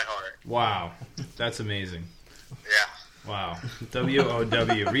bottom of my heart. Wow. That's amazing. Yeah. Wow.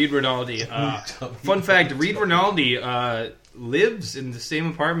 W-O-W. Reed Rinaldi. Fun fact, Reed Rinaldi lives in the same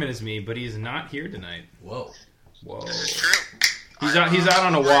apartment as me, but he's not here tonight. Whoa. Whoa. This is true. He's out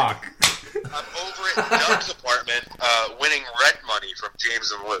on a walk. I'm over at Doug's apartment winning rent money from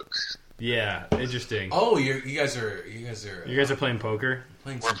James and Luke. Yeah, interesting. Oh, you guys are You guys are playing poker?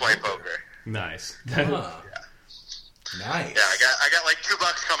 playing. We're playing poker. Nice. Huh. Nice. Yeah, I got like $2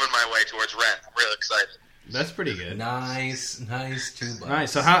 coming my way towards rent. I'm real excited. That's pretty good. Nice, $2.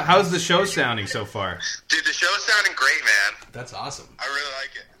 Nice. So how's the show sounding so far? Dude, the show's sounding great, man. That's awesome. I really like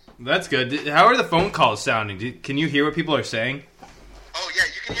it. That's good. How are the phone calls sounding? Can you hear what people are saying? Oh, yeah,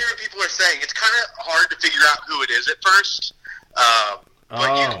 you can hear what people are saying. It's kind of hard to figure out who it is at first.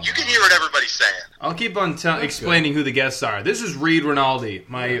 But you can hear what everybody's saying. I'll keep on explaining who the guests are. This is Reed Rinaldi,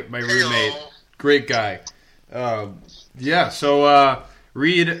 my roommate. Hello. Great guy. Yeah, so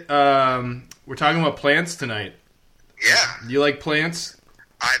Reed, we're talking about plants tonight. Yeah. Do you like plants?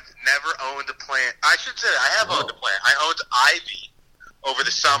 I've never owned a plant. I should say I have owned a plant. I owned ivy over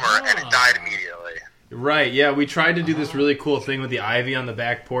the summer, and it died immediately. Right, yeah. We tried to do this really cool thing with the ivy on the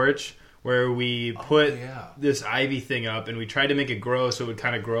back porch where we put this ivy thing up, and we tried to make it grow so it would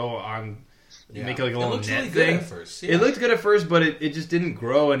kind of grow on... Yeah. Make it like a little looked net really thing. Good at first. Yeah. It looked good at first, but it just didn't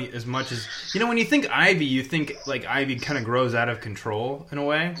grow as much as... You know, when you think ivy, you think like ivy kind of grows out of control in a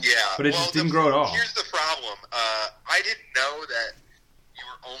way. Yeah. But it just didn't grow at all. Here's the problem. I didn't know that you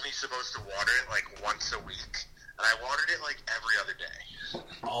were only supposed to water it like once a week. And I watered it like every other day.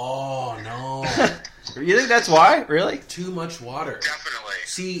 Oh, no. You think that's why? Really? Too much water. Definitely.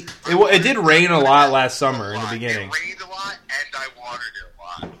 See, It did rain a lot last summer in the beginning. It rained a lot, and I watered it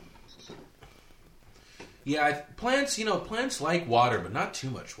a lot. yeah, plants like water, but not too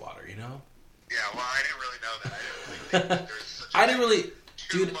much water, you know? Yeah, well, I didn't really know that. I didn't really think that there's such I didn't really...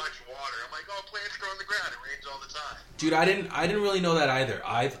 too much water. I'm like, oh, plants grow on the ground. It rains all the time. Dude, I didn't really know that either.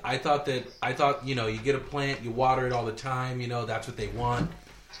 I thought you get a plant, you water it all the time, that's what they want.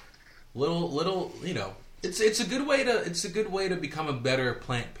 Little, it's a good way to become a better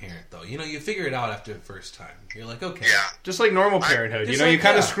plant parent though. You figure it out after the first time. You're like, okay. Yeah. Just like normal parenthood. Just You like,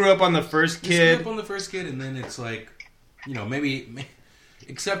 kind of yeah. screw up on the first You kid. screw up on the first kid, and then it's like, maybe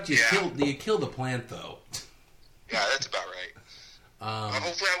except you kill the plant though. Yeah, that's about right.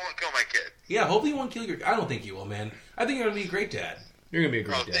 Hopefully I won't kill my kid. Yeah, hopefully you won't kill your... I don't think you will, man. I think you're going to be a great dad. You're going to be a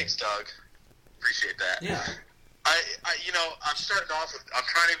great Oh, dad. thanks, Doug. Appreciate that. Yeah. I'm starting off with... I'm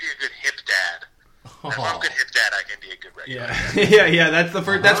trying to be a good hip dad. And if I'm a good hip dad, I can be a good regular dad. Yeah. That's the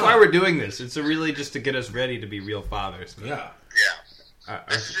first. That's why we're doing this. It's really just to get us ready to be real fathers. Yeah. Yeah.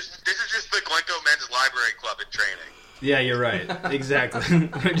 This is just the Glencoe Men's Library Club in training. Yeah, you're right. Exactly.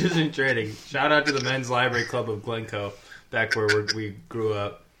 We're just in training. Shout out to the Men's Library Club of Glencoe, back where we grew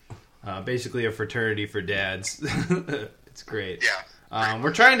up. Basically a fraternity for dads. It's great. Yeah.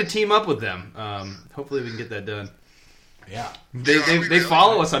 We're trying to team up with them. Hopefully we can get that done. Yeah. They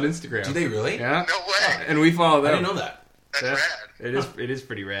follow us on Instagram. Do they really? Yeah. No way. And we follow them. I didn't know that. That's rad. It is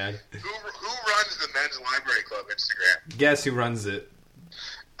pretty rad. Who runs the Men's Library Club Instagram? Guess who runs it?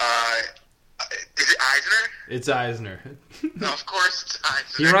 Is it Eisner? It's Eisner. No, of course it's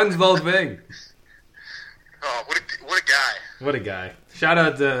Eisner. He runs the whole thing. Oh, what a guy. What a guy. Shout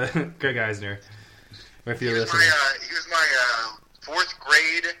out to Greg Eisner. If you're listening. He was my fourth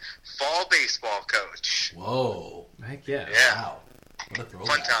grade fall baseball coach. Whoa. Heck yeah. Yeah. Wow. What a throwback.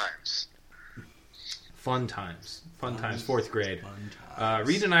 Fun times. Fun times. Fun times. Fourth grade. Fun times.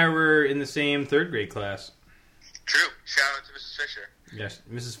 Reed and I were in the same third grade class. True. Shout out to Mrs. Fisher. Yes,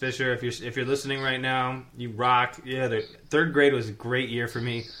 Mrs. Fisher, if you're listening right now, you rock. Yeah, the third grade was a great year for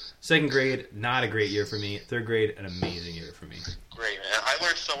me. Second grade, not a great year for me. Third grade, an amazing year for me. Great, man. I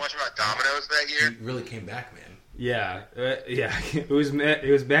learned so much about dominoes that year. You really came back, man. Yeah, yeah. It was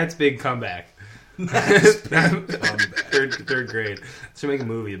Matt's big comeback. Third grade. Let's make a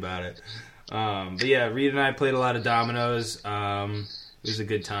movie about it. But yeah, Reed and I played a lot of dominoes. It was a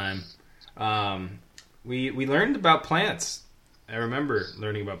good time. We learned about plants. I remember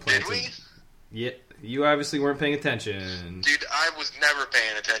learning about plants. Did we? Yeah, you obviously weren't paying attention. Dude, I was never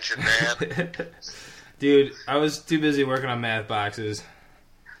paying attention, man. Dude, I was too busy working on math boxes.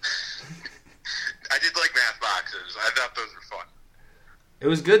 I did like math boxes. I thought those were fun. It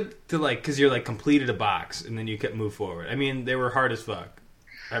was good to because you're completed a box and then you could move forward. I mean, they were hard as fuck.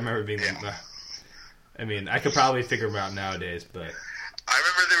 I remember being I mean, I could probably figure them out nowadays, but I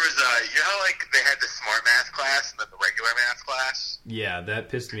remember there was they had the smart math class and then the regular math class. Yeah, that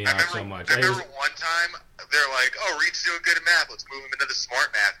pissed me off so much. I remember one time they're like, "Oh, Reed's doing good at math. Let's move him into the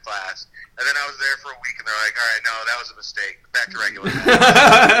smart math class." And then I was there for a week, and they're like, "All right, no, that was a mistake. Back to regular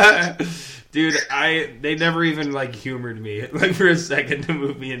math." Dude, they never even humored me for a second to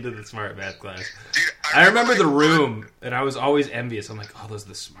move me into the smart math class. Dude, I remember the room, and I was always envious. I'm like, "Oh, those are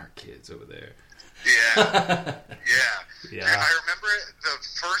the smart kids over there." Yeah. Yeah. I remember the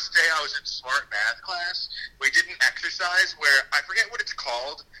first day I was in smart math class, we did an exercise where, I forget what it's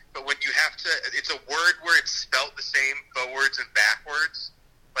called, but when you have to, it's a word where it's spelled the same forwards and backwards,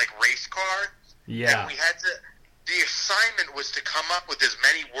 like race car. Yeah. And we had to, the assignment was to come up with as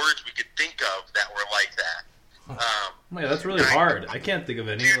many words we could think of that were like that. Yeah, that's really hard. I can't think of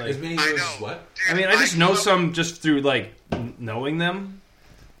any. Dude, as many words as what? Dude, I mean, I just know some just through knowing them,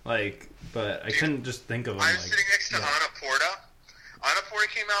 but I couldn't just think of them. I was sitting next to Anna Porta. Anna Porta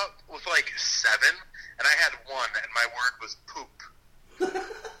came out with 7, and I had 1, and my word was poop.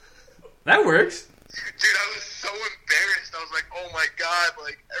 That works. Dude, I was so embarrassed. I was like, oh my god,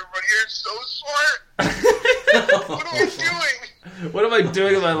 everybody here is so smart. What am I doing? What am I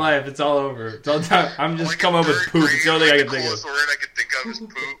doing in my life? It's all over. It's all time. I'm just coming up with poop. It's the only thing I can think of. The word I could think of is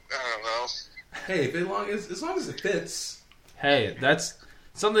poop. I don't know. Hey, as long as it fits. Hey, that's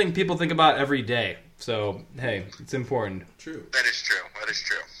something people think about every day. So, hey, it's important. True. That is true.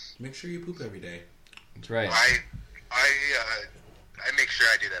 Make sure you poop every day. That's right. I make sure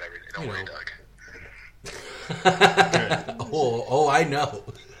I do that every day. Don't worry, Doug. Oh, I know.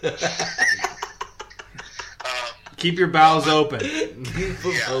 Keep your bowels open.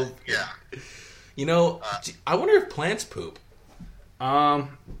 Yeah. You know, I wonder if plants poop. They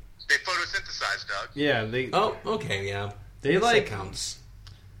photosynthesize, Doug. Yeah, they. Oh, okay, yeah. They that counts.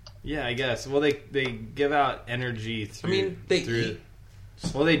 Yeah, I guess. Well, they give out energy through. I mean, they eat.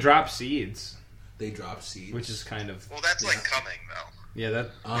 Well, they drop seeds. They drop seeds, which is kind of. Well, that's coming though. Yeah,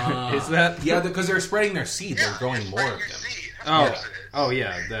 that is that. Yeah, because they're spreading their seed. They're growing more of them. Yeah.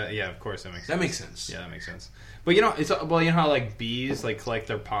 Of course, that makes sense. That makes sense. Yeah, that makes sense. But you know how bees collect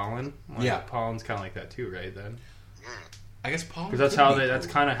their pollen. Pollen's kind of like that too, right? Then. I guess pollen. Because that's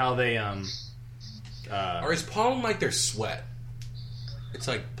kind of how they or is pollen like their sweat? It's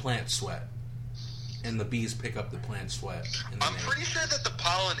like plant sweat, and the bees pick up the plant sweat. I'm pretty sure that the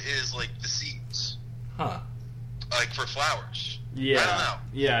pollen is the seeds. Huh. For flowers. Yeah. I don't know.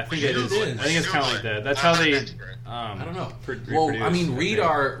 Yeah, I think it is. I think it's kind of like that. That's how they. I don't know. Well, I mean, Reed,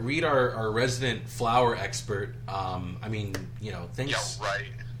 our resident flower expert. Things. Yeah,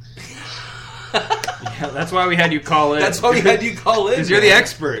 right. Yeah, that's why we had you call in. That's why we had you call in. Because you're the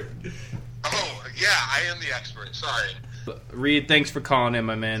expert. Oh, yeah, I am the expert. Sorry. Reed, thanks for calling in,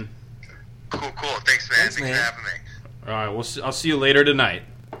 my man. Cool. Thanks, man. Thanks for having me. All right, I'll see you later tonight.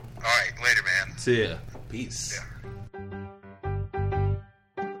 All right, later, man. See ya. Peace. Yeah.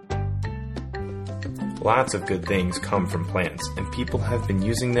 Lots of good things come from plants, and people have been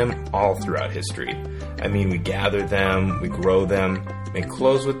using them all throughout history. I mean, we gather them, we grow them, make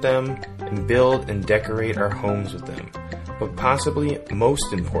clothes with them, and build and decorate our homes with them. But possibly,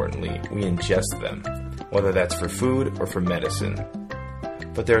 most importantly, we ingest them, whether that's for food or for medicine.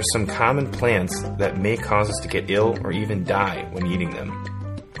 But there are some common plants that may cause us to get ill or even die when eating them.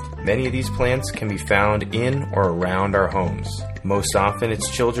 Many of these plants can be found in or around our homes. Most often, it's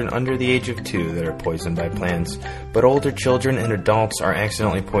children under the age of 2 that are poisoned by plants, but older children and adults are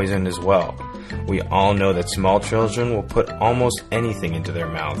accidentally poisoned as well. We all know that small children will put almost anything into their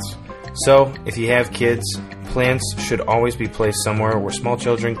mouths. So, if you have kids, plants should always be placed somewhere where small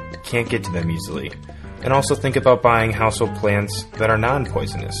children can't get to them easily. And also think about buying household plants that are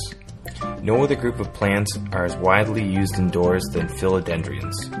non-poisonous. No other group of plants are as widely used indoors than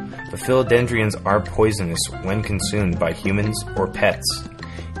philodendrons. The philodendrons are poisonous when consumed by humans or pets.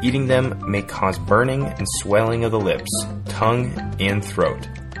 Eating them may cause burning and swelling of the lips, tongue, and throat,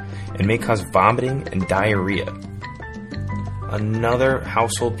 and may cause vomiting and diarrhea. Another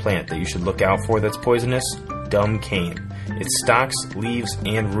household plant that you should look out for that's poisonous, dumb cane. Its stalks, leaves,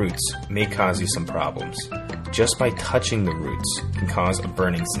 and roots may cause you some problems. Just by touching the roots can cause a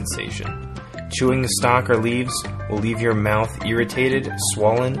burning sensation. Chewing the stalk or leaves will leave your mouth irritated,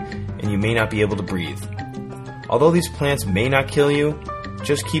 swollen, and you may not be able to breathe. Although these plants may not kill you,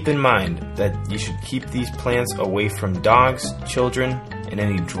 just keep in mind that you should keep these plants away from dogs, children, and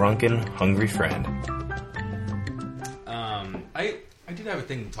any drunken, hungry friend. I did have a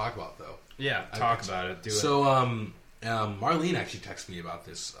thing to talk about, though. Yeah, talk about it. Do it. So, Marlene actually texted me about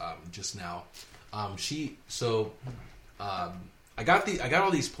this just now. I got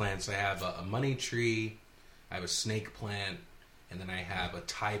all these plants. I have a money tree, I have a snake plant, and then I have a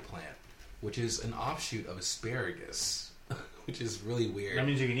Thai plant, which is an offshoot of asparagus, which is really weird. That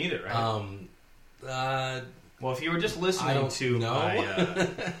means you can eat it, right? Well, if you were just listening to my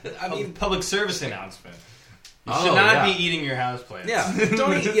public service announcement, you should not be eating your houseplants. Yeah,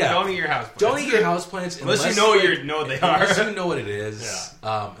 don't eat your houseplants. Don't eat your houseplants unless you know what they are. Unless you know what it is.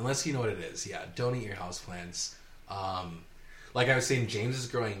 Yeah. Unless you know what it is. Yeah, don't eat your houseplants. Like I was saying, James is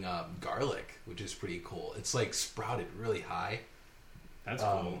growing garlic, which is pretty cool. It's like sprouted really high. That's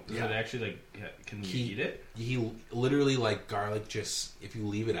cool. Is it actually can you eat it? He literally garlic. Just if you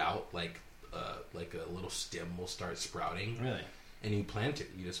leave it out, like a little stem will start sprouting. Really? And you plant it.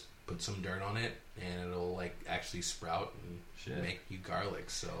 You just put some dirt on it, and it'll actually sprout and make you garlic.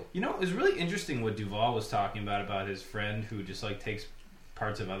 So it was really interesting what Duval was talking about his friend who just takes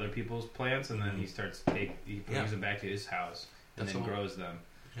parts of other people's plants and then he brings them back to his house and then grows them.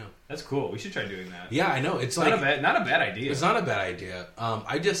 Yeah, that's cool. We should try doing that. Yeah, I know. It's not a bad idea. It's not a bad idea.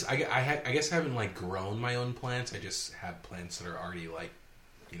 I guess I haven't grown my own plants. I just have plants that are already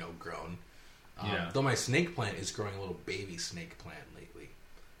grown. Though my snake plant is growing a little baby snake plant lately.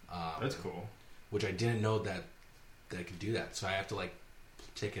 That's cool. Which I didn't know that I could do that. So I have to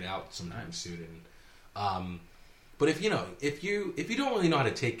take it out sometime soon. And but if you don't really know how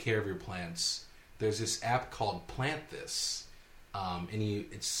to take care of your plants, there's this app called Plant This.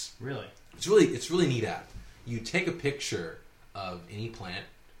 It's really neat app. You take a picture of any plant,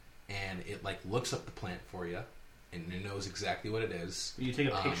 and it looks up the plant for you, and it knows exactly what it is. You take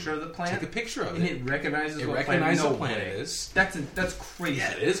a picture of the plant. Take a picture of it, and it recognizes what plant it is. That's crazy.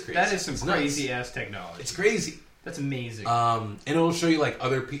 Yeah, it is crazy. That is some crazy ass technology. It's crazy. That's amazing. And it'll show you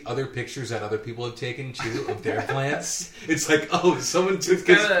other pictures that other people have taken too of their plants. It's someone took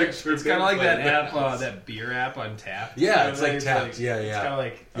this picture. It's kind of like that app, that beer app on Tap. Yeah, it's Tap. It's kind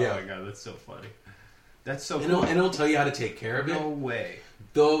of oh my god, that's so funny. That's so cool. And it'll tell you how to take care of it. No way.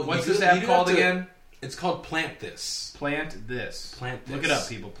 Though, what's this app called again? It's called Plant This. Plant This. Plant This. Look it up,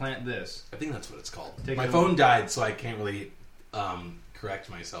 people. Plant This. I think that's what it's called. My phone died, so I can't really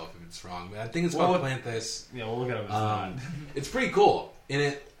correct myself if it's wrong. But I think it's called Plant This. Yeah, we'll look it up if it's not. It's pretty cool. In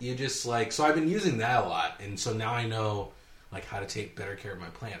it, you just so I've been using that a lot, and so now I know how to take better care of my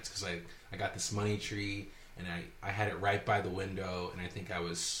plants because I got this money tree, and I had it right by the window, and I think I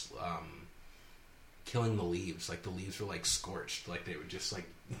was killing the leaves. The leaves were scorched, they would just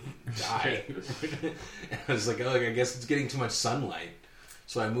die. And I was I guess it's getting too much sunlight,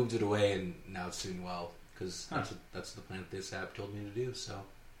 so I moved it away, and now it's doing well because that's what the Plant This app told me to do. So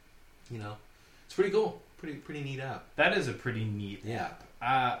it's pretty cool, pretty neat app. That is a pretty neat app.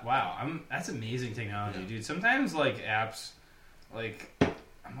 Wow, that's amazing technology, dude. Sometimes apps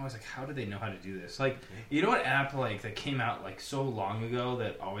I'm always how do they know how to do this? You know what app that came out so long ago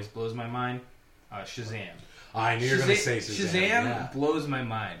that always blows my mind? Shazam. I knew you were going to say Shazam. Shazam blows my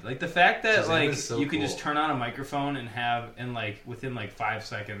mind. The fact that so you can cool. just turn on a microphone and within 5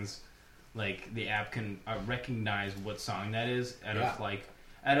 seconds, the app can recognize what song that is out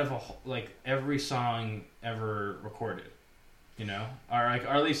of every song ever recorded. Or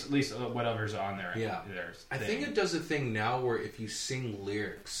at least whatever's on there. Yeah, I think it does a thing now where if you sing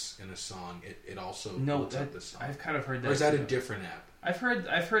lyrics in a song, it also puts up the song. I've kind of heard that. Or is that a different app? I've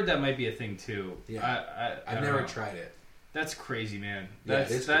heard that might be a thing too. Yeah, I've never tried it. That's crazy, man.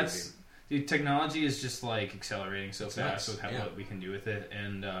 That's crazy. Dude, technology is just accelerating so fast with what we can do with it.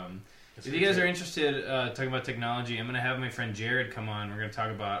 And if you guys are interested talking about technology, I'm going to have my friend Jared come on. We're going to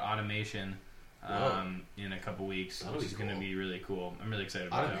talk about automation in a couple weeks, which is going to be really cool. I'm really excited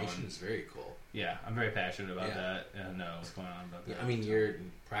about automation. That one. Is very cool. Yeah, I'm very passionate about that and what's going on about that. I mean, you're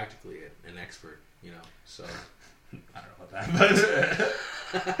practically an expert, so. I don't know about that,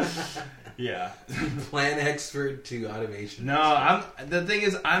 but yeah. Plan expert to automation. No, the thing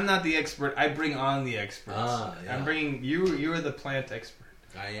is, I'm not the expert. I bring on the experts. Yeah. I'm bringing you. You are the plant expert.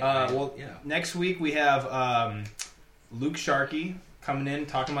 I next week we have Luke Sharkey coming in,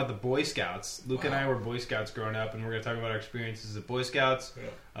 talking about the Boy Scouts. Luke and I were Boy Scouts growing up, and we're going to talk about our experiences as Boy Scouts.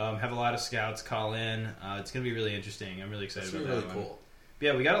 Yeah. Have a lot of scouts call in. It's going to be really interesting. I'm really excited about that. Really cool.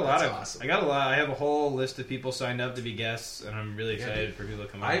 Yeah, we got a lot of. Awesome. I have a whole list of people signed up to be guests, and I'm really excited for people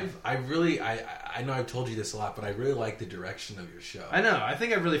to come on. I know I've told you this a lot, but I really like the direction of your show. I know. I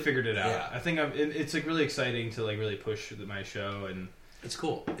think I've really figured it out. Yeah. I think it's like really exciting to like really push my show, and it's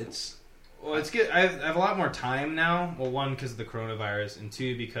cool. It's good. I have a lot more time now. Well, one because of the coronavirus, and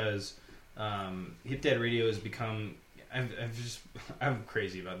two because Hip Dad Radio has become. I'm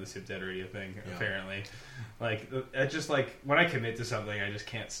crazy about this Hip Dad Radio thing. Yeah. Apparently, like it's just like when I commit to something, I just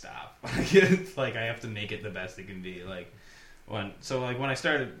can't stop. It's like I have to make it the best it can be. Like when I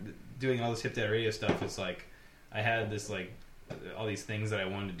started doing all this Hip Dad Radio stuff, it's like I had this like all these things that I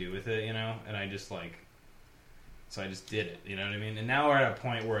wanted to do with it, you know, and I just like so I just did it, you know what I mean? And now we're at a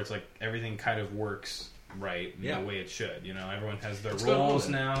point where it's like everything kind of works right the way it should, you know. Everyone has their roles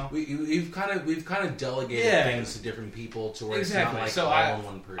now. We've kind of delegated things to different people to where it's not like so all on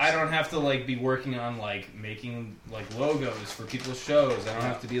one person. I don't have to like be working on like making like logos for people's shows. I don't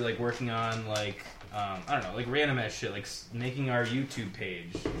have to be like working on like I don't know, like random ass shit, like making our YouTube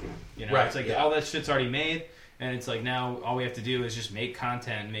page. You know, it's like all that shit's already made, and it's like now all we have to do is just make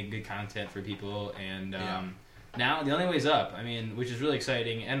content, make good content for people, and now the only way's up. I mean, which is really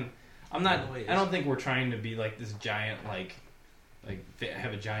exciting, and I'm not. I don't think we're trying to be like this giant, like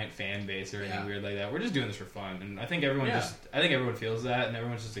have a giant fan base or anything weird like that. We're just doing this for fun, and I think everyone I think everyone feels that, and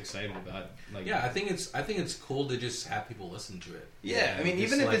everyone's just excited about it. Like, I think it's cool to just have people listen to it. Yeah, I mean,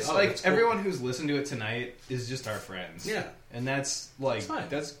 even if it's like everyone who's listened to it tonight is just our friends. Yeah, and that's like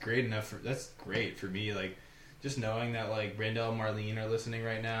that's great enough. That's great for me. Like just knowing that like Brandel and Marlene are listening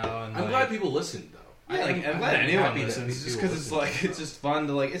right now, and I'm glad people listened though. Yeah, I'm glad anyone listens, just because it's like it's just fun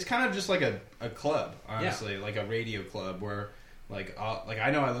to like. It's kind of just like a club, honestly, like a radio club where like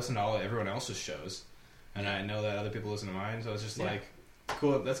I know I listen to everyone else's shows, and I know that other people listen to mine. So it's just like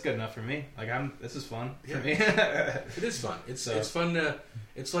cool. That's good enough for me. Like this is fun for me. It is fun. It's fun to.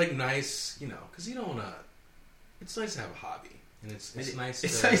 It's like nice, you know, because you don't want to. It's nice to have a hobby, and it's nice.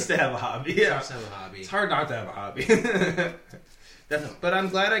 It's nice to have a hobby. Yeah, nice to have a hobby. It's hard not to have a hobby. But I'm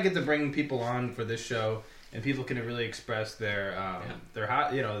glad I get to bring people on for this show, and people can really express their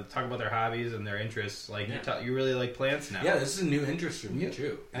you know, talk about their hobbies and their interests. Like you really like plants now. Yeah, this is a new interest for me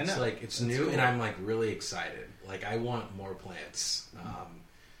too. I know. Like it's new, cool. And I'm like really excited. Like I want more plants.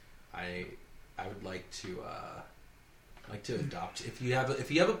 I would like to adopt. If you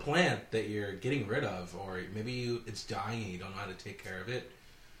have a plant that you're getting rid of, or maybe it's dying and you don't know how to take care of it,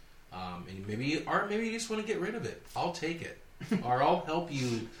 and maybe you just want to get rid of it. I'll take it. Or I'll help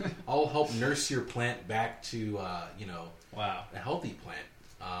you. I'll help nurse your plant back to you know, a healthy plant.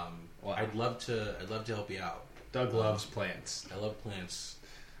 I'd love to help you out. Doug loves plants. I love plants.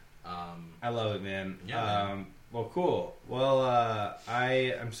 I love it, man. Yeah, man. Well, cool. Well,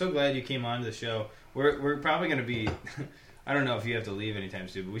 I'm so glad you came on to the show. We're probably going to be. I don't know if you have to leave anytime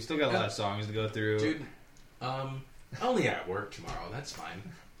soon, but we still got a lot of songs to go through. Dude, only at work tomorrow. That's fine.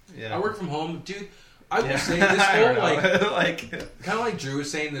 Yeah, I work from home, dude. I will say this whole like kind of like Drew was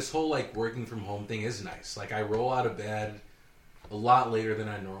saying, this whole like working from home thing is nice. Like I roll out of bed a lot later than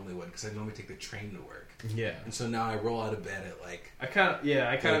I normally would because I normally take the train to work. Yeah, and so now I roll out of bed at like I kind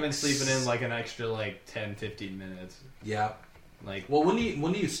of been sleeping in like an extra like 10-15 minutes. Yeah, like when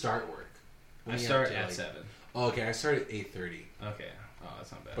do you start work? I start at 7. Oh, okay, I start at 8:30. Okay, oh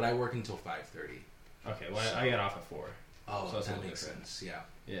that's not bad. But I work until 5:30. Okay, well I get off at 4. Oh, so that makes sense.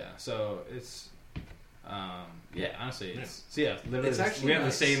 Yeah, so it's. Honestly, literally, it's actually we have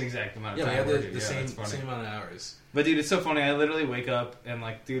the same exact amount of time. Yeah, we have the same amount of hours. But dude, it's so funny. I literally wake up and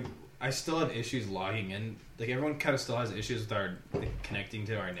like, dude, I still have issues logging in. Like everyone kind of still has issues with our connecting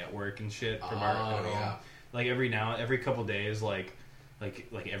to our network and shit from our home. Like every couple days, like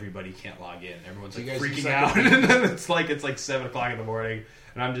everybody can't log in. Everyone's like freaking out, and then it's like 7:00 in the morning,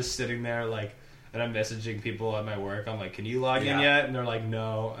 and I'm just sitting there like, and I'm messaging people at my work. I'm like, "Can you log in yet?" And they're like,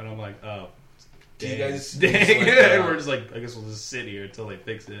 "No," and I'm like, "Oh." Do you guys dang. Like, we're just like, I guess we'll just sit here until they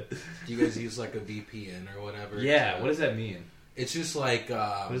fix it. Do you guys use like a VPN or whatever? Yeah, what does that mean? It's just like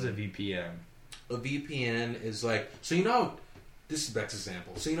what is a VPN? A VPN is like, so you know, this is Beck's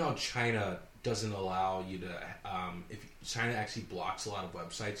example. So you know how China doesn't allow you to if China actually blocks a lot of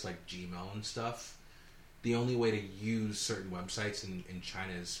websites like Gmail and stuff. The only way to use certain websites in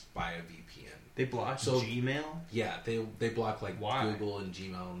China is by a VPN. They block Gmail? Yeah, they block like Google and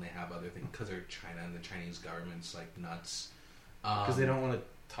Gmail, and they have other things because they're China and the Chinese government's like nuts. Because they don't want to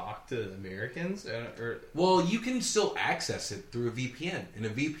talk to Americans? Well, you can still access it through a VPN, and a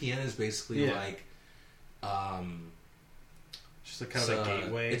VPN is basically like Just kind of a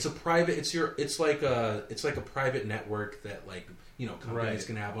gateway. It's a private. It's like a private network that companies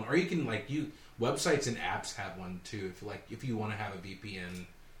can have one, or you can websites and apps have one too. If you want to have a VPN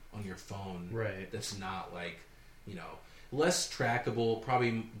on your phone, right? That's not less trackable,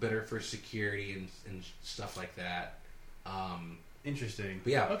 probably better for security and stuff like that. Interesting.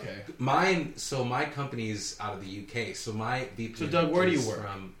 But yeah. Okay. My company's out of the UK. So my VPN. So Doug, where do you work?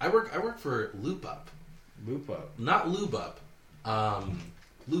 I work for LoopUp. LoopUp. Not LubeUp.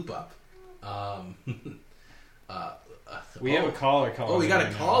 LoopUp. We have a caller calling. Oh, we got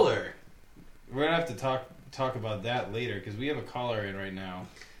a caller. We're gonna have to talk about that later because we have a caller in right now,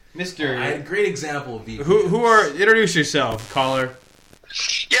 Mr. I had a great example of VPN. Who are introduce yourself, caller.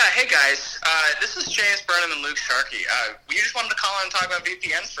 Yeah, hey guys, this is James Burnham and Luke Sharkey. We just wanted to call in and talk about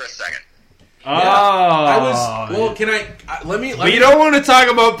VPNs for a second. Oh, can I? Let me. But you don't want to talk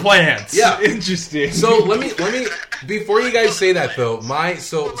about plants. Yeah, interesting. So let me. Before you guys say that though, my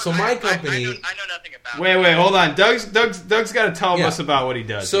company. I know nothing about. Wait, hold on. Doug's got to tell us about what he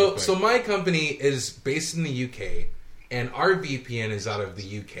does. So my company is based in the UK, and our VPN is out of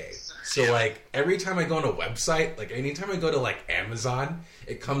the UK. So every time I go on a website, anytime I go to Amazon,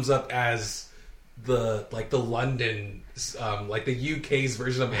 it comes up as the London, the UK's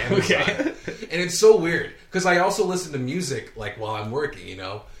version of Amazon. Okay. And it's so weird because I also listen to music while I'm working,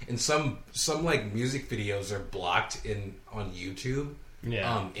 and some music videos are blocked on YouTube.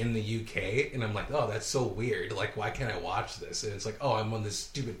 Yeah. In the UK, and I'm like, oh, that's so weird. Why can't I watch this? And it's I'm on this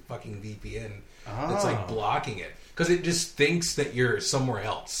stupid fucking VPN that's blocking it because it just thinks that you're somewhere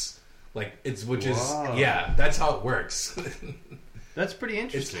else. That's how it works. That's pretty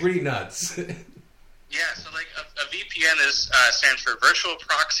interesting. It's pretty nuts. Yeah, so a VPN stands for Virtual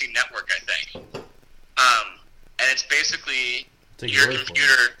Proxy Network, I think. And it's basically your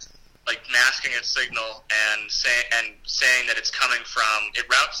computer masking its signal and saying that it's coming from. It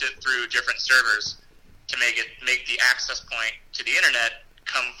routes it through different servers to make the access point to the internet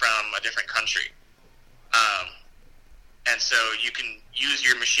come from a different country. And so you can use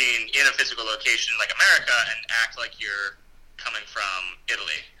your machine in a physical location like America and act like you're coming from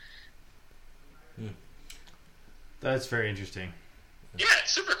Italy. That's very interesting. Yeah,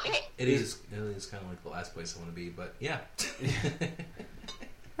 it's super cool. It is kind of like the last place I want to be, but yeah.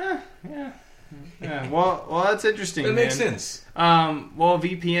 Yeah. Well, that's interesting. It makes sense.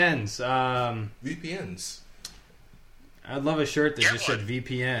 VPNs. VPNs. I'd love a shirt that just said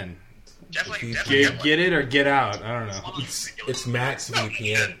VPN. Definitely get it or get out. I don't know. It's Max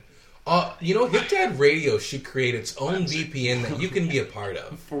VPN. Hip Dad Radio should create its own VPN that you can be a part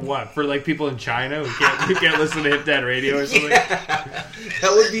of. For what? For people in China who can't listen to Hip Dad Radio or something? Yeah,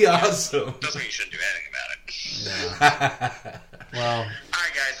 that would be awesome. Doesn't mean you shouldn't do anything about it. No. Well. All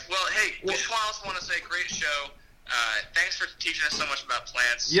right, guys. Well, hey, we just also want to say great show. Thanks for teaching us so much about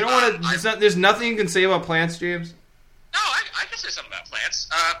plants. You don't want to. There's nothing you can say about plants, James? No, I can say something about plants.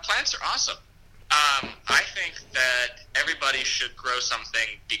 Plants are awesome. I think that everybody should grow something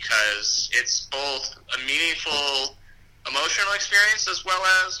because it's both a meaningful emotional experience as well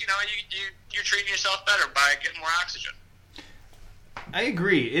as you're treating yourself better by getting more oxygen. I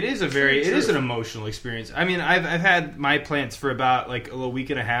agree. It is an emotional experience. I mean, I've had my plants for about a little week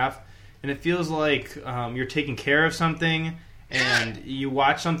and a half, and it feels like you're taking care of something and you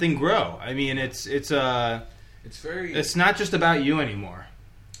watch something grow. I mean, it's not just about you anymore.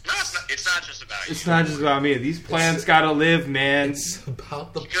 No, it's not just about you. It's not just about me. These plants gotta live, man. It's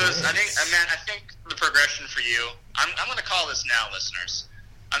about the because plants. I think the progression for you. I'm going to call this now, listeners.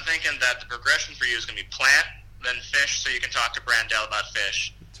 I'm thinking that the progression for you is going to be plant, then fish, so you can talk to Brandel about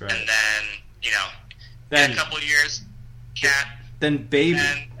fish. That's right. And then in a couple of years, cat. Then baby.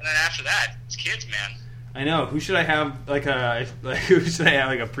 And then after that, it's kids, man. I know. Who should I have a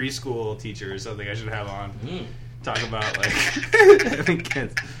preschool teacher or something? I should have on. Talk about having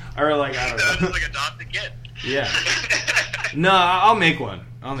kids, or I don't know. Adopt a kid. Yeah. No, I'll make one.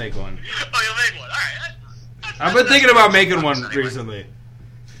 Oh, you'll make one. All right. I've been thinking about making one recently.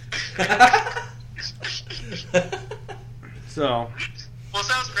 So. Well,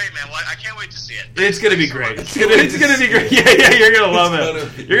 sounds great, man. Well, I can't wait to see it. It's gonna be great. It's gonna be great. Yeah, you're gonna love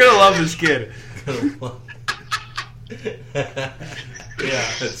it. You're gonna love this kid.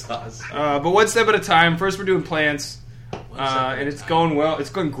 Yeah, that's awesome. But one step at a time. First, we're doing plants, and it's going well. It's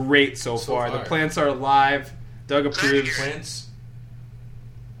going great so far. The plants are alive. Doug approves. Plants.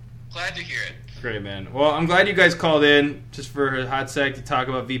 Glad to hear it. Great, man. Well, I'm glad you guys called in just for a hot sec to talk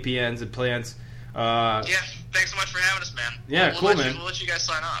about VPNs and plants. Yeah, thanks so much for having us, man. Yeah, cool, man. We'll let you guys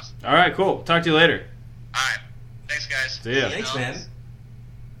sign off. All right, cool. Talk to you later. All right. Thanks, guys. See ya. Thanks, man.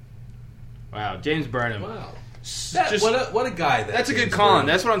 Wow, James Burnham. Wow. What a guy! That's a good call-in.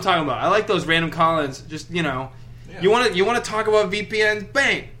 That's what I'm talking about. I like those random call-ins. Just you want to talk about VPNs?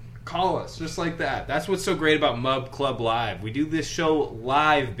 Bang, call us just like that. That's what's so great about Mub Club Live. We do this show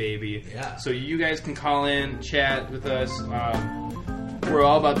live, baby. Yeah. So you guys can call in, chat with us. We're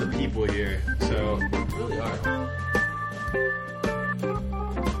all about the people here. So We really are.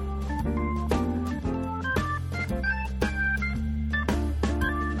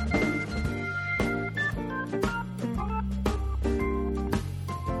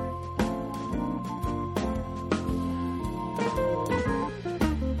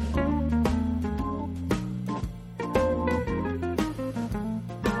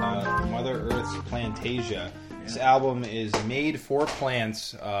 Plantasia. This album is made for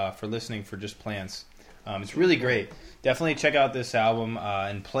plants, for listening for just plants. It's really great. Definitely check out this album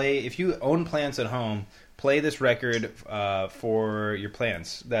and play. If you own plants at home, play this record for your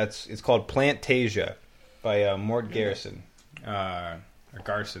plants. It's called Plantasia by Mort Garrison or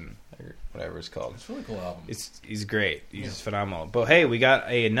Garson or whatever it's called. It's a really cool album. He's great. He's phenomenal. But hey, we got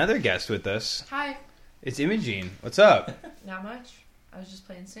another guest with us. Hi. It's Imogene. What's up? Not much. I was just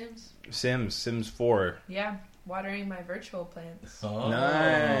playing Sims. Sims 4. Yeah, watering my virtual plants. Oh,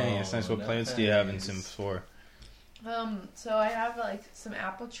 Nice. What plants do you have in Sims 4? So I have like some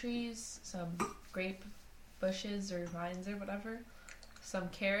apple trees, some grape bushes or vines or whatever, some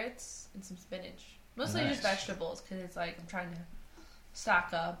carrots, and some spinach. Mostly just vegetables because it's like I'm trying to stock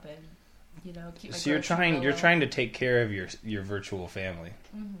up and keep my. So you're trying to take care of your virtual family.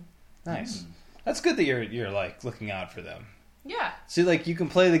 Mm-hmm. Nice. Mm-hmm. That's good that you're like looking out for them. Yeah. See, like you can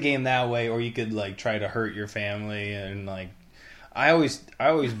play the game that way, or you could like try to hurt your family, and like I always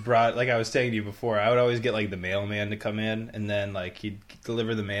brought, like I was saying to you before, I would always get like the mailman to come in, and then like he'd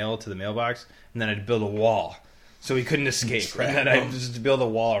deliver the mail to the mailbox, and then I'd build a wall so he couldn't escape, and then I'd just build a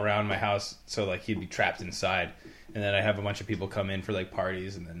wall around my house so like he'd be trapped inside, and then I'd have a bunch of people come in for like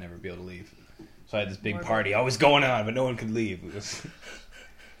parties and then never be able to leave. So I had this big party always going on, but no one could leave.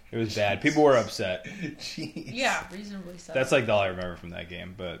 It was bad. People were upset. Jeez. Yeah, reasonably so. That's like all I remember from that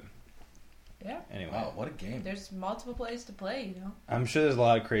game, but yeah. Anyway. Wow, what a game. There's multiple ways to play, I'm sure there's a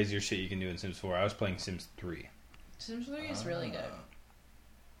lot of crazier shit you can do in Sims 4. I was playing Sims 3. Sims 3 is really good.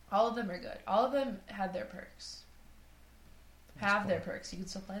 All of them are good. All of them had their perks. Their perks. You can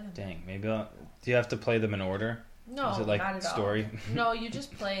still play them. Dang, maybe do you have to play them in order? No, is it like not at story? All. No, you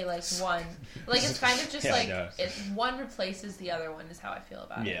just play like one. Like it's kind of just one replaces the other one is how I feel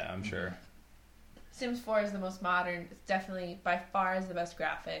about it. Yeah, I'm sure. Sims 4 is the most modern. It's definitely by far is the best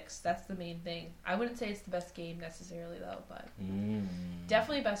graphics. That's the main thing. I wouldn't say it's the best game necessarily though, but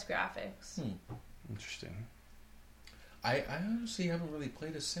definitely best graphics. Interesting. I honestly haven't really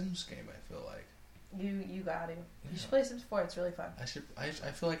played a Sims game. I feel like you got to. You should play Sims 4. It's really fun. I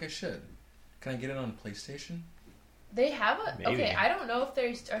feel like I should. Can I get it on PlayStation? They have Maybe. Okay, I don't know if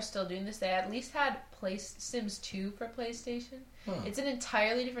they are still doing this. They at least had Sims 2 for PlayStation. Huh. It's an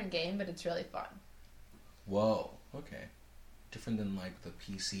entirely different game, but it's really fun. Whoa, okay. Different than like the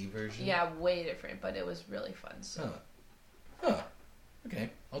PC version? Yeah, way different, but it was really fun. So. Huh. Okay,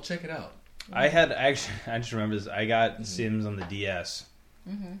 I'll check it out. I just remember this. I got Sims on the DS.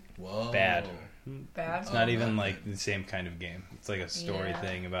 Mm-hmm. Whoa. Bad? It's not even like the same kind of game. It's like a story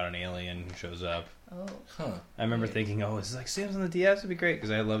thing about an alien who shows up. Oh. Huh. I remember thinking, this is like Sims on the DS would be great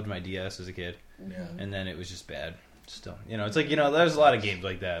because I loved my DS as a kid. Yeah. And then it was just bad. Still, it's like there's a lot of games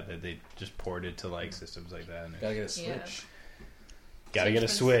like that they just ported to like systems like that. Gotta get a Switch. Gotta get a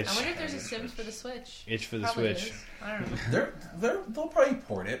Switch. I wonder if there's a Sims for the Switch. Itch for the Probably Switch. Is. I don't know. They'll probably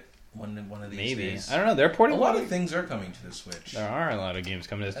port it one of these days. I don't know. They're porting a lot of things are coming to the Switch. There are a lot of games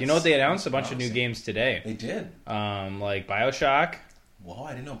coming to this. You know what? They announced a bunch of new games today. They did. Like BioShock. Whoa,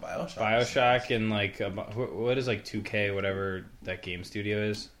 I didn't know BioShock. BioShock and like what is like 2K, whatever that game studio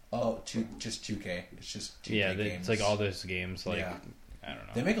is. Oh, just 2K. It's just 2K games. It's like all those games. Like I don't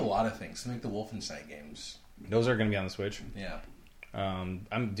know. They make a lot of things. They make the Wolfenstein games. Those are going to be on the Switch. Yeah.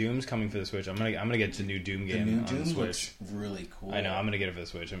 Doom's coming for the Switch. I'm gonna get the new Doom game the new on Doom the Switch. Looks really cool. I know. I'm gonna get it for the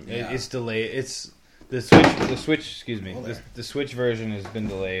Switch. It's delayed. It's the Switch. Excuse me. The Switch version has been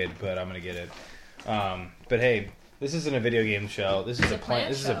delayed, but I'm gonna get it. But hey, this isn't a video game show. This is a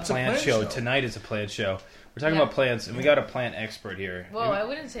plant show. Tonight is a plant show. We're talking about plants, and we got a plant expert here. Well, I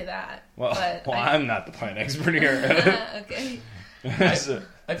wouldn't say that. Well, I'm not the plant expert here. Okay.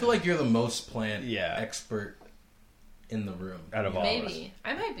 I feel like you're the most plant expert in the room. Out of all of us. Maybe.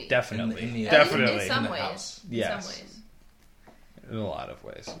 I might be. Definitely. In some ways. Yes. In some ways. In a lot of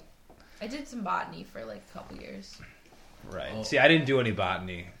ways. I did some botany for like a couple years. Right. Oh. See, I didn't do any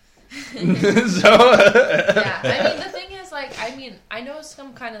botany. Yeah, I mean, the thing is, like, I know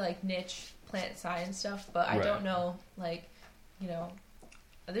some kind of like niche plant science stuff, but I don't know, like, you know,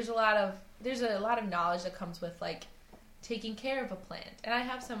 there's a lot of knowledge that comes with like taking care of a plant, and I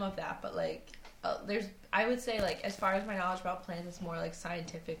have some of that, but like I would say, like, as far as my knowledge about plants, it's more like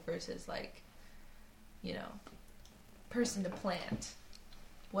scientific versus like, you know, person to plant,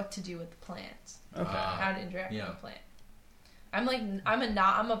 what to do with the plant, how to interact with the plant. I'm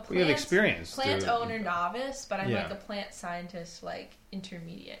a plant, we have experience plant owner novice, but I'm like a plant scientist, like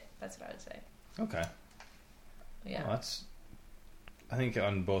intermediate. That's what I would say. Okay. Yeah. Well, I think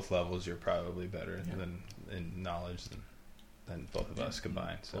on both levels you're probably better than in knowledge than both of us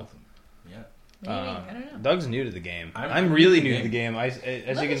combined. So. Yeah. Maybe, I don't know. Doug's new to the game. I'm really new to the game. As Look you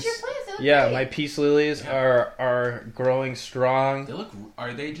at can your plants. They look great. my peace lilies are growing strong. They look.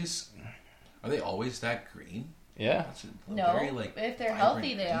 Are they always that green? Yeah. No. If they're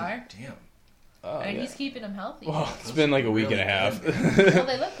healthy, they are. Damn. Oh, and he's keeping them healthy. Well, it's been like a week and a half. Well,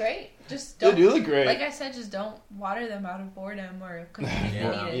 they look great. Just don't. They do look great. Like I said, just don't water them out of boredom or because you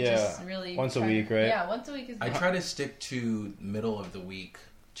need it. Just really once a week, right? Yeah, once a week is good. I try to stick to middle of the week,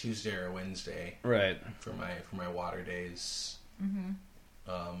 Tuesday or Wednesday, right, for my water days. Mm-hmm.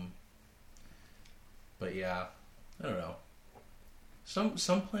 But yeah, I don't know.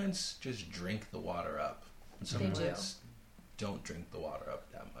 Some plants just drink the water up, and some plants don't drink the water up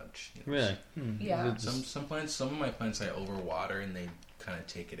that much. You know? Really? Yeah. Some of my plants I overwater, and they kind of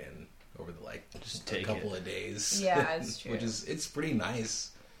take it in over the just a couple of days. Yeah, it's true. It's pretty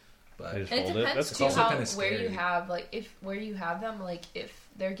nice. But it depends too where you have where you have them, like if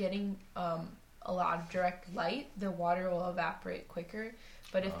they're getting a lot of direct light, the water will evaporate quicker.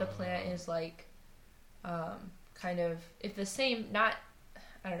 But if the plant is like kind of if the same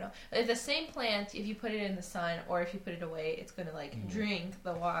if the same plant, if you put it in the sun or if you put it away, it's going to drink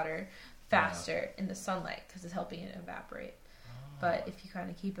the water faster in the sunlight because it's helping it evaporate. But if you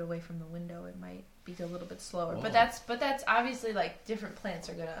kind of keep it away from the window, it might be a little bit slower. Whoa. But that's obviously like different plants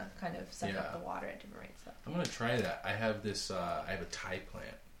are gonna kind of suck up the water at different rates. So. I'm gonna try that. I have this. I have a Thai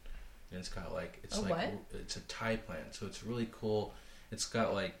plant, and it's got it's a Thai plant, so it's really cool. It's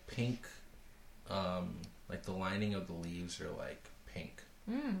got like pink, like the lining of the leaves are like pink.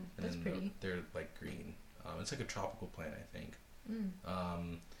 That's pretty. They're like green. It's like a tropical plant, I think.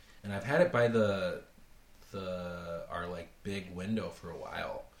 And I've had it by our like big window for a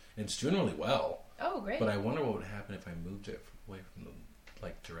while, and it's doing really well. Oh, great! But I wonder what would happen if I moved it away from the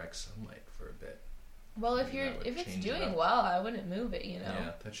direct sunlight for a bit. Well, if it's doing well, I wouldn't move it. You know.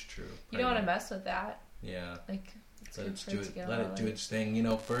 Yeah, that's true. You don't want to mess with that. Yeah. Like. Let it do its thing. You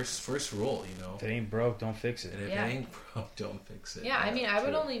know, first rule. You know, if it ain't broke, don't fix it. And if it ain't broke, don't fix it. Yeah, I mean, I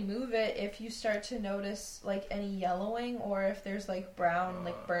would only move it if you start to notice like any yellowing or if there's like brown,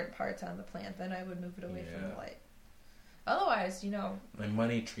 like burnt parts on the plant. Then I would move it away from the light. Otherwise, you know, my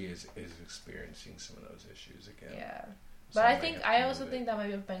money tree is experiencing some of those issues again. Yeah, so but I also think that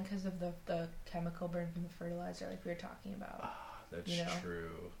might have been because of the chemical burn from the fertilizer, like we were talking about. That's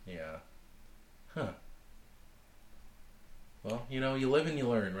true. Yeah. Huh. Well, you know, you live and you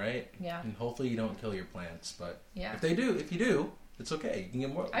learn, right? Yeah. And hopefully you don't kill your plants, but if you do, it's okay. You can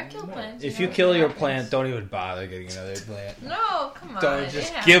get more. I've killed plants. If you kill your plant, don't even bother getting another plant. No, come on. Don't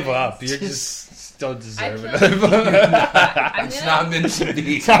just give up. You just don't deserve it. It's not meant to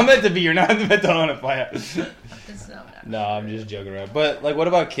be. It's not meant to be. You're not meant to own a plant. It's not. No, I'm just joking around. But like, what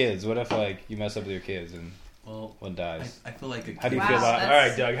about kids? What if like you mess up with your kids and one dies? I feel like how do you feel about? All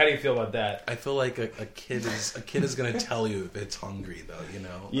right, Doug. How do you feel about that? I feel like a kid is going to tell you if it's hungry, though. You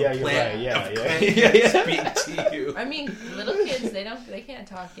know. Yeah, you're right. Yeah. Speak to you. I mean, little kids they can't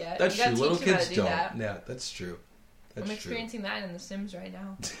talk yet. That's true. Little kids don't. That. Yeah, that's true. I'm experiencing that in The Sims right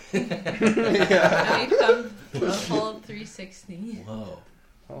now. I've become a full 360. Whoa!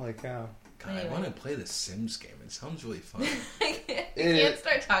 Holy cow! God, anyway. I want to play the Sims game. It sounds really fun. I can't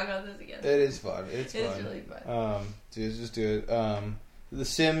start talking about this again. It is fun. It's really fun. Dude, just do it. The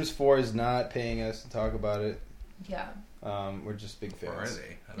Sims 4 is not paying us to talk about it. Yeah. We're just big fans. Or are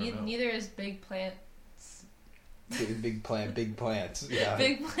they? I don't know. Neither is Big Plants. Big plants. Yeah.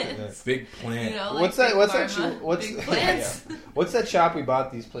 Big plants. Big plant. You know, like what's that? What's Pharma, that? What's Big Plants? What's that shop we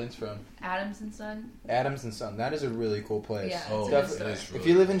bought these plants from? Adams and Son. Adams and Son. That is a really cool place. Yeah, if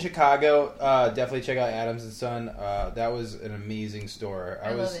you live in Chicago, definitely check out Adams and Son. That was an amazing store.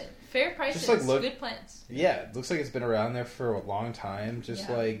 I love it. Fair prices, good plants. Yeah, it looks like it's been around there for a long time. Just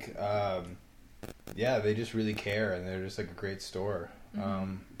they just really care, and they're just like a great store.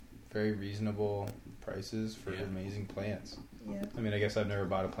 Mm-hmm. Very reasonable prices for amazing plants. Yeah. I mean, I guess I've never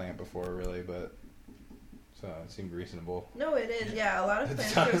bought a plant before, really, but so it seemed reasonable. No, it is. Yeah, a lot of plant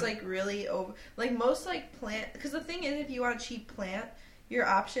stores like really over. Like most like plant, because the thing is, if you want a cheap plant, your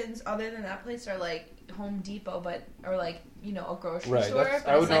options other than that place are like Home Depot, or like a grocery right, store.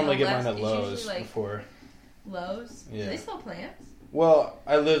 I would normally get mine at Lowe's before. Lowe's? Yeah. Do they sell plants? Well,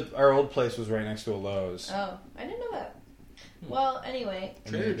 our old place was right next to a Lowe's. Oh, I didn't know that. Well, anyway.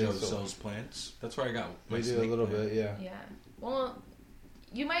 Trader Joe's sells plants. That's where I got my snake do a little plant. bit, yeah. Yeah. Well,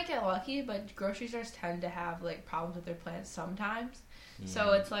 you might get lucky, but grocery stores tend to have like problems with their plants sometimes.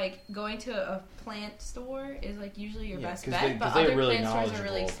 So it's like going to a plant store is like usually your best bet, but other really plant stores are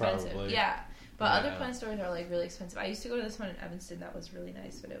really expensive. Probably. Yeah. But other plant stores are like really expensive. I used to go to this one in Evanston that was really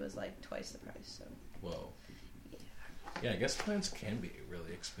nice, but it was like twice the price. So. Whoa. Yeah, I guess plants can be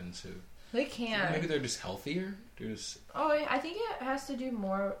really expensive. They can. Maybe they're just healthier. Oh, I think it has to do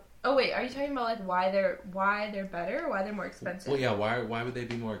more. Oh wait, are you talking about like why they're better or why they're more expensive? Well, yeah. Why would they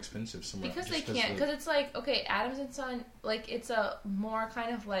be more expensive? Because they can't. Because it's like Adams and Son. Like it's a more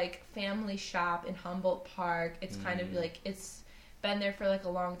kind of like family shop in Humboldt Park. It's kind of like it's been there for like a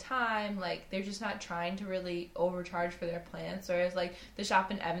long time. Like they're just not trying to really overcharge for their plants. Whereas like the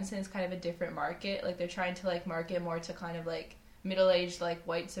shop in Evanston is kind of a different market. Like they're trying to like market more to kind of like middle-aged like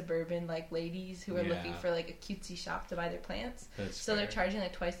white suburban like ladies who are looking for like a cutesy shop to buy their plants. So they're charging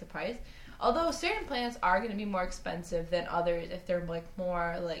like twice the price. Although certain plants are going to be more expensive than others if they're like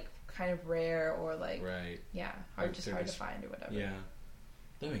more like kind of rare or like hard to find or whatever. Yeah,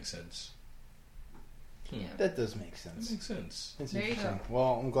 that makes sense. Yeah, that does make sense. That makes sense. It's there interesting. You go.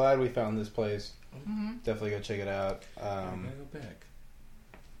 Well, I'm glad we found this place. Mm-hmm. Definitely go check it out. I'm gonna go back.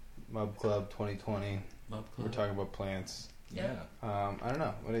 Mub Club 2020. Mub Club. We're talking about plants. Yeah. I don't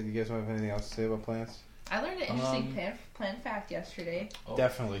know. What did you guys have anything else to say about plants? I learned an interesting plant fact yesterday.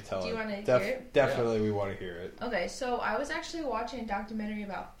 Definitely tell it. Do you want to hear it? Definitely, we want to hear it. Okay, so I was actually watching a documentary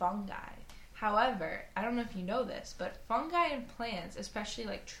about fungi. However, I don't know if you know this, but fungi and plants, especially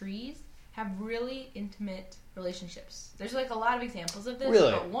like trees, have really intimate relationships. There's like a lot of examples of this.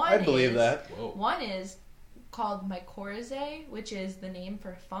 Really? But I believe that. One is called mycorrhizae, which is the name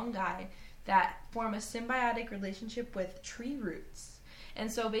for fungi that form a symbiotic relationship with tree roots. And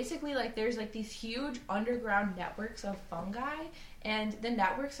so basically like there's like these huge underground networks of fungi, and the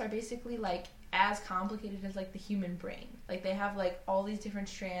networks are basically like as complicated as like the human brain. Like they have like all these different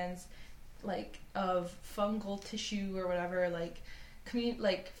strands like of fungal tissue or whatever, like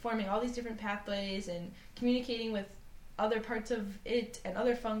forming all these different pathways and communicating with other parts of it and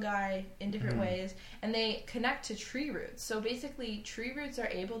other fungi in different ways, and they connect to tree roots. So basically tree roots are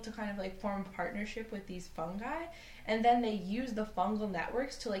able to kind of like form a partnership with these fungi, and then they use the fungal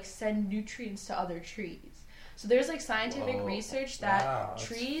networks to like send nutrients to other trees. So there's like scientific research that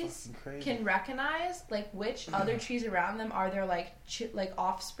trees can recognize like which other trees around them are their like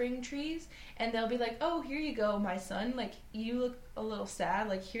offspring trees, and they'll be like, oh, here you go, my son, like you look a little sad,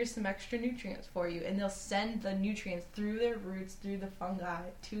 like here's some extra nutrients for you, and they'll send the nutrients through their roots, through the fungi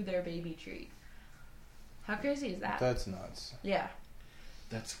to their baby tree. How crazy is that? That's nuts. Yeah.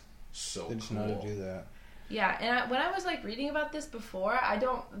 That's so cool. They just know how to do that. Yeah, and when I was like reading about this before,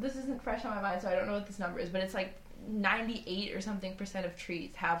 this isn't fresh on my mind, so I don't know what this number is, but it's like 98 or something % of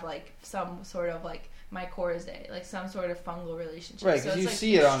trees have like some sort of like mycorrhizae, like some sort of fungal relationship. Right, because you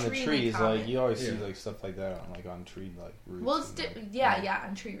see it on the trees, common. Like you always see like stuff like that on tree like roots. Well, it's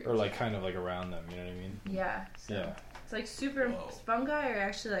on tree roots, or like kind of like around them. You know what I mean? Yeah. So it's like super. Whoa. Fungi are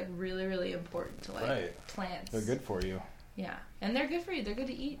actually like really, really important to like plants. They're good for you. Yeah, and they're good for you. They're good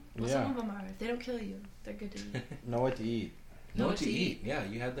to eat. Well, some of them are. If they don't kill you, they're good to eat. Know what to eat. Know what to eat. Yeah,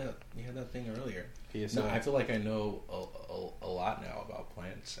 you had that thing earlier. No, I feel like I know a lot now about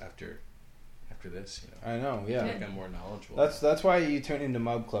plants after this. You know, I know. Yeah, like I'm more knowledgeable. That's why you tune into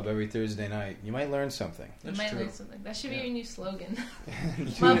Mub Club every Thursday night. You might learn something. Learn something. That should be your new slogan.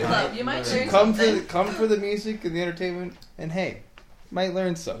 Mub Club. You might learn something. Come for the music and the entertainment, and hey, might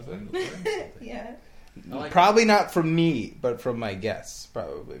learn something. Yeah. Probably not from me, but from my guests.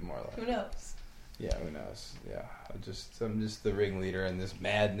 Probably more like. Who knows? Yeah, who knows? Yeah, I'm just the ringleader in this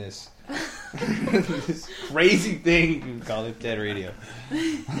madness, this crazy thing we call it Dead Radio.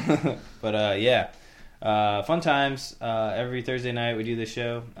 But fun times. Every Thursday night we do this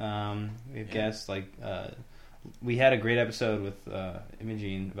show. We have guests like we had a great episode with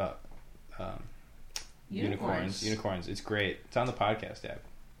Imogene about unicorns. It's great. It's on the podcast app.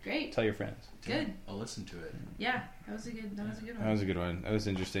 Great. Tell your friends. Good. I'll listen to it. Yeah, that was a good one. That was a good one. That was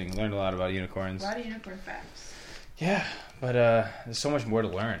interesting. Learned a lot about unicorns. A lot of unicorn facts. Yeah, but there's so much more to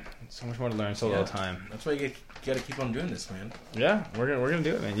learn. So much more to learn. So little time. That's why you got to keep on doing this, man. Yeah, we're gonna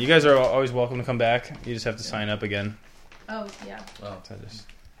do it, man. You guys are always welcome to come back. You just have to sign up again. Oh yeah. Well,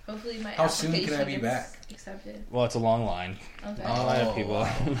 hopefully my how soon can I be back? Accepted. Well, it's a long line. Okay. Long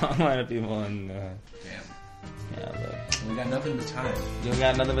line of people, and Damn. Yeah, look. We got nothing but time. You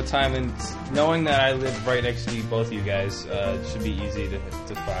got nothing but time, and knowing that I live right next to you, both of you guys, it should be easy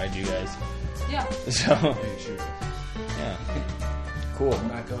to find you guys. Yeah. So, Very true. yeah. Cool. I'm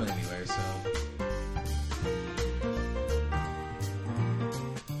not going anywhere, so.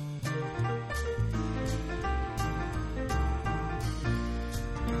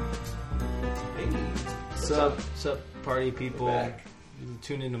 What's up, party people?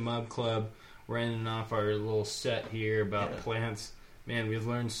 Tune into Mub Club. We're ending off our little set here about plants. Man, we've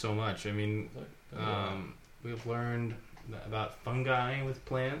learned so much. I mean, we've learned about fungi with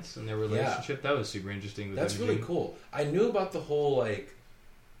plants and their relationship. That was super interesting. That's really cool. I knew about the whole like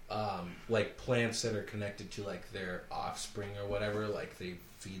plants that are connected to like their offspring or whatever, like they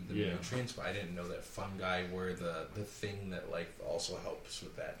feed them nutrients, but I didn't know that fungi were the thing that like also helps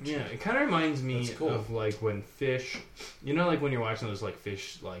with that. Yeah, it kind of reminds me of like when fish, you know, like when you're watching those like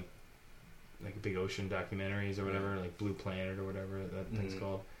fish like big ocean documentaries or whatever, like Blue Planet or whatever that thing's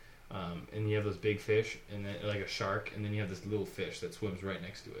called. And you have those big fish, and then like a shark, and then you have this little fish that swims right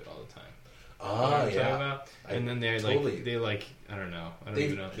next to it all the time. And then they're like I don't know,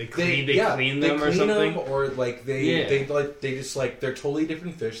 even know. They clean them or something, or like they just like they're totally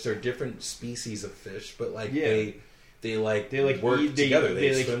different fish. They're different species of fish, but like they work together.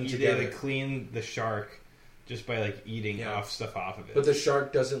 They swim together. They clean the shark just by like eating stuff off of it. But the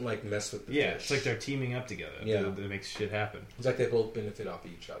shark doesn't like mess with the fish. It's like they're teaming up together. Yeah, that makes shit happen. It's like they both benefit off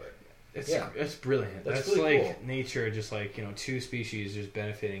of each other. It's brilliant. That's really like cool. Nature, just like, you know, two species just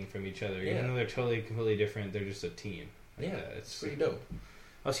benefiting from each other. Even though they're completely different, they're just a team. It's pretty dope.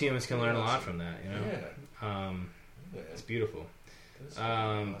 Us humans can learn a lot from that, you know? It's beautiful.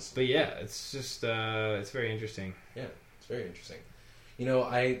 Awesome. But yeah, it's just, it's very interesting. Yeah, it's very interesting. You know,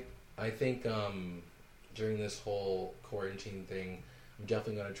 I think during this whole quarantine thing, I'm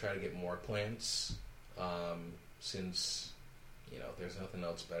definitely going to try to get more plants since... You know, there's nothing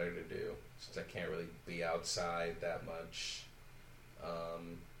else better to do since I can't really be outside that much.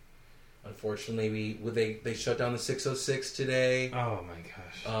 Unfortunately, they shut down the 606 today. Oh my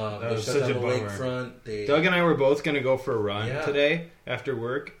gosh, that was such a bummer. Lakefront. Doug and I were both going to go for a run today after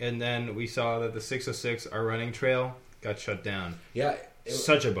work, and then we saw that the 606, our running trail, got shut down. Yeah.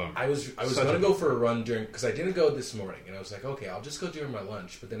 Such a bummer. I was going to go for a run because I didn't go this morning, and I was like, okay, I'll just go during my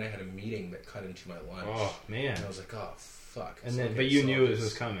lunch. But then I had a meeting that cut into my lunch. Oh man! And I was like, oh fuck. And then, but you knew it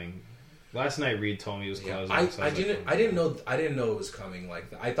was coming. Last night, Reed told me it was closing. I didn't know it was coming like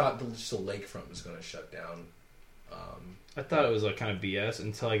that. I thought just the lakefront was going to shut down. I thought it was like kind of BS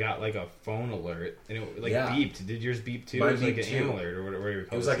until I got like a phone alert and it like beeped. Did yours beep too? Mine it was like an too. AM alert or whatever.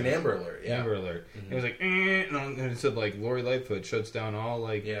 It was like an Amber Alert. Yeah. Amber Alert. Mm-hmm. It was like and it said like Lori Lightfoot shuts down all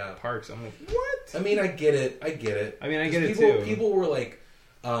like parks. I'm like, what? I mean, I get it. I mean, I get it too. People were like,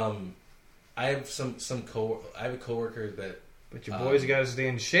 I have I have a coworker that. But your boys got to stay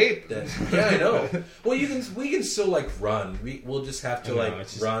in shape. I know. Well, we can still like run. We'll just have to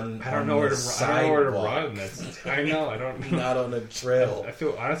run. I don't know where to run. I know. I don't. Not on a trail. I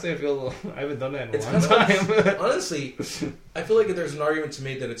feel a little. I haven't done that in a long time. Honestly, I feel like there's an argument to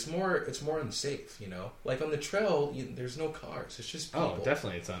make that it's more unsafe. You know, like on the trail, there's no cars. It's just people. Oh,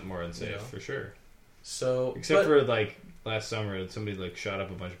 definitely, it's not more unsafe for sure. So, except for like last summer, somebody like shot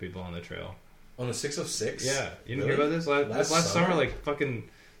up a bunch of people on the trail. On the 606? Yeah. You didn't hear about this? Last summer, like, fucking,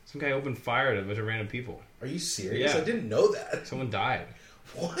 some guy opened fire at a bunch of random people. Are you serious? Yeah. I didn't know that. Someone died.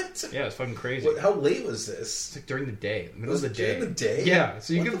 What? Yeah, it's fucking crazy. How late was this? It's like during the day. Middle of the day. During the day? Yeah.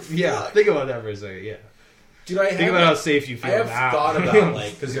 So you can, think about that for a second, yeah. Dude, think about how safe you feel now. I have thought about,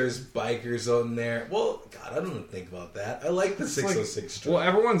 like, because there's bikers on there. Well, God, I don't even think about that. I like the 606 trail. Well,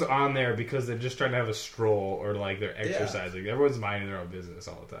 everyone's on there because they're just trying to have a stroll or, like, they're exercising. Yeah. Everyone's minding their own business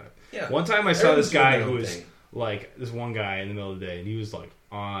all the time. Yeah. One time I saw this guy who was, like, this one guy in the middle of the day, and he was, like,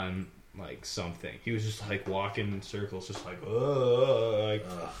 on, like, something. He was just, like, walking in circles, just like,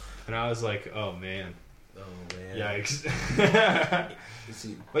 and I was like, oh, man. Oh, man. Yikes.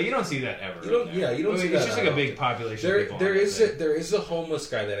 But you don't see that ever. You don't see that. It's just like a big population of people. There is a homeless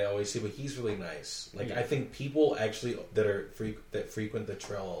guy that I always see, but he's really nice. Like I think people actually that frequent the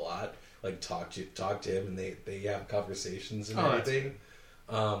trail a lot, like talk to him, and they have conversations and everything.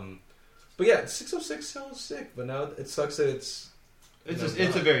 But yeah, 606 sounds sick. But now it sucks that it's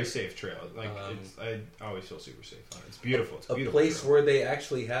a very safe trail. Like I always feel super safe on it. It's beautiful. It's a beautiful place trail. where they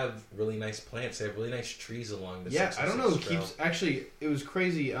actually have really nice plants. They have really nice trees along the 606 I don't know who trail. keeps actually. It was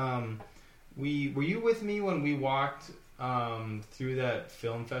crazy. Were you with me when we walked through that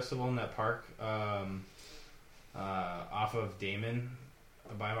film festival in that park off of Damon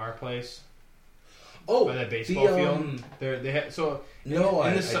by our place? Oh, by that baseball field. They had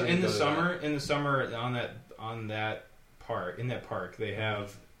in the summer on that on that park, they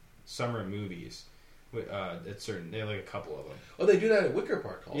have summer movies. At certain, they have like a couple of them. Oh, they do that at Wicker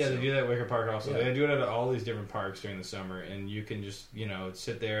Park also. Yeah, they do that at Wicker Park also. Yeah. They do it at all these different parks during the summer, and you can just,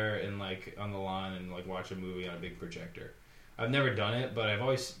 sit there and like on the lawn and like watch a movie on a big projector. I've never done it, but I've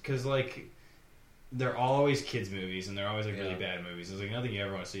always, because like they're always kids movies and they're always like really bad movies. There's like nothing you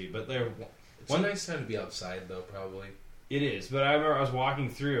ever want to see, but it's a nice time to be outside though, probably. It is, but I remember I was walking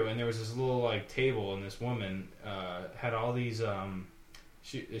through and there was this little like table, and this woman had all these.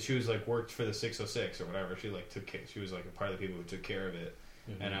 She was like worked for the 606 or whatever. She like she was like a part of the people who took care of it,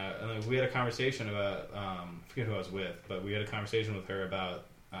 and we had a conversation about I forget who I was with, but we had a conversation with her about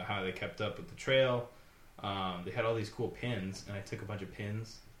how they kept up with the trail. They had all these cool pins, and I took a bunch of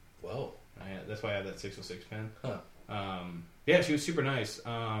pins. Whoa! That's why I have that 606 pin. Huh. Yeah, she was super nice.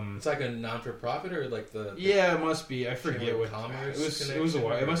 It's like a non-for-profit or like the yeah, it must be. I forget what commerce. It was a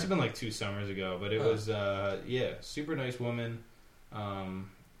while. It must have been like 2 summers ago, but it was super nice woman.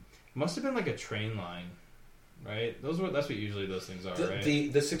 Must have been like a train line, right? That's what usually those things are, right?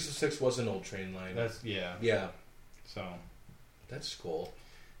 The 606 was an old train line. Yeah. So that's cool.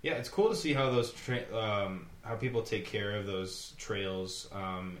 Yeah, it's cool to see how those how people take care of those trails,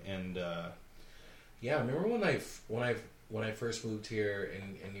 and yeah. I remember when I first moved here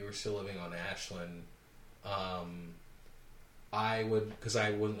and you were still living on Ashland. When I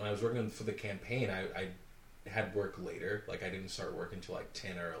was working for the campaign, I had work later. Like I didn't start work until like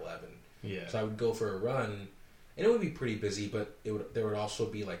 10 or 11. Yeah. So I would go for a run, and it would be pretty busy. But there would also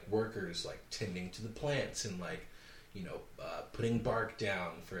be like workers like tending to the plants and like putting bark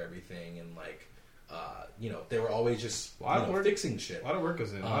down for everything, and like they were always just fixing shit. A lot of work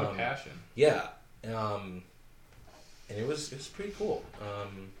goes in, a lot of passion. Yeah. And it was pretty cool.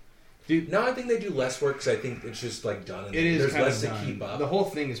 Dude, now I think they do less work because I think it's just like done. And there's less to keep up. The whole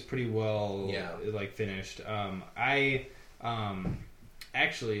thing is pretty well, like finished. I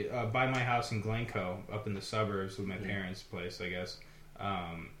actually by my house in Glencoe, up in the suburbs with my parents' place, I guess.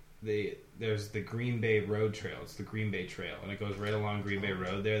 There's the Green Bay Road Trail. It's the Green Bay Trail, and it goes right along Green Bay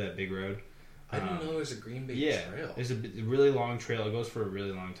Road there, that big road. I didn't know there was a Green Bay Trail. It's a really long trail. It goes for a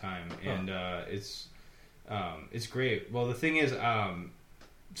really long time, and it's great. Well, the thing is.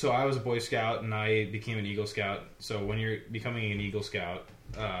 So I was a Boy Scout, and I became an Eagle Scout. So when you're becoming an Eagle Scout,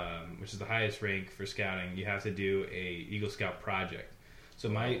 which is the highest rank for scouting, you have to do a Eagle Scout project. So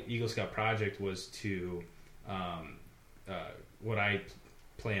my Eagle Scout project was to, what I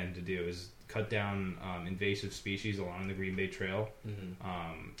planned to do is cut down invasive species along the Green Bay Trail.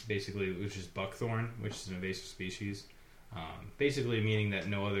 Basically, which is buckthorn, which is an invasive species. Basically meaning that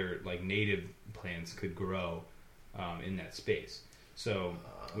no other like native plants could grow in that space. So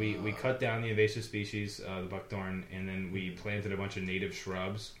we cut down the invasive species, the buckthorn, and then we planted a bunch of native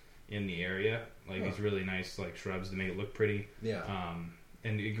shrubs in the area, like these really nice like shrubs to make it look pretty. Yeah.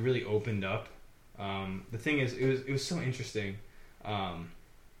 And it really opened up. The thing is, it was so interesting,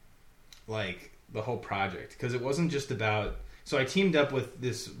 like the whole project, because it wasn't just about. So I teamed up with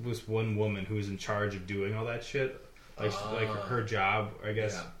this one woman who was in charge of doing all that shit, like her job, I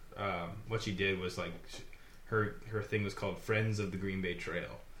guess. Yeah. What she did was like. Her thing was called Friends of the Green Bay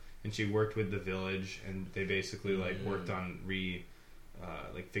Trail, and she worked with the village, and they basically like worked on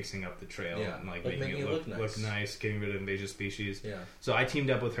fixing up the trail and like making it look nice, getting rid of invasive species. Yeah. So I teamed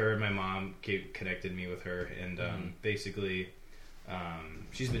up with her, and my mom connected me with her, and basically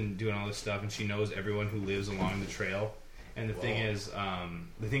she's been doing all this stuff, and she knows everyone who lives along the trail. And the thing is,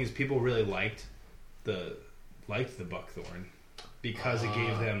 people really liked the buckthorn because it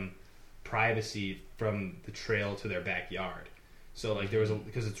gave them privacy from the trail to their backyard. So like there was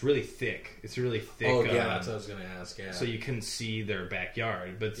because it's really thick. It's really thick. Oh yeah, that's what I was gonna ask. Yeah. So you couldn't see their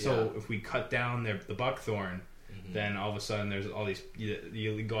backyard. But so if we cut down the buckthorn, then all of a sudden there's all these.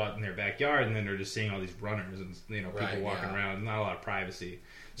 You go out in their backyard, and then they're just seeing all these runners and people walking around. Not a lot of privacy.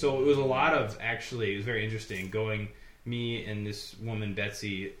 So it was a lot of actually. It was very interesting going. Me and this woman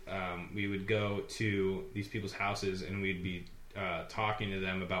Betsy, we would go to these people's houses, and we'd be talking to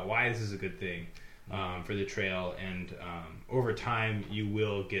them about why this is a good thing for the trail, and over time you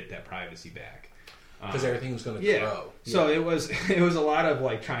will get that privacy back because everything's going to grow. So it was a lot of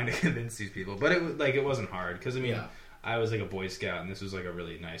like trying to convince these people, but it was like it wasn't hard because I was like a Boy Scout, and this was like a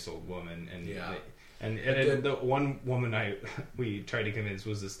really nice old woman, and the one woman we tried to convince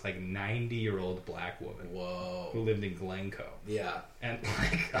was this like 90-year-old black woman. Whoa. Who lived in Glencoe. Yeah. And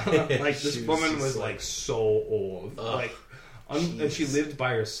like this woman was like so old. And she lived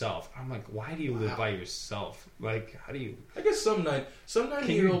by herself. I'm like, why do you live by yourself? Like, how do you? I guess some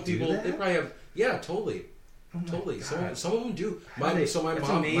 90-year-old people, they probably have. Yeah, totally. Totally. Some of them do. It's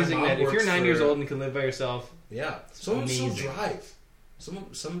amazing that if you're 9 years old and can live by yourself. Yeah. Some of them still drive. Some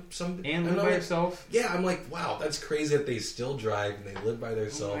and live by yourself. Yeah, I'm like, wow, that's crazy that they still drive and they live by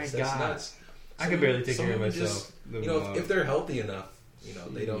themselves. Oh my That's God. nuts. I could barely take care of myself. If they're healthy enough,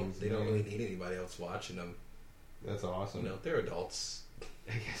 they don't really need anybody else watching them. That's awesome. They're adults.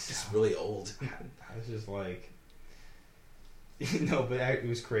 I guess just really old. I was just like, but it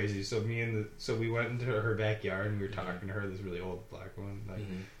was crazy. So we went into her backyard and we were talking to her. This really old black woman. Like,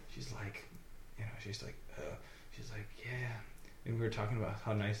 she's like, yeah. And we were talking about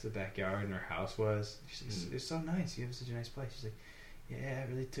how nice the backyard and her house was. She's like, it's so nice. You have such a nice place. She's like, yeah, it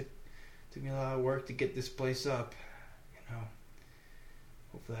really took me a lot of work to get this place up.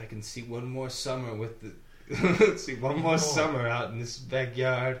 Hopefully I can see one more summer with the summer out in this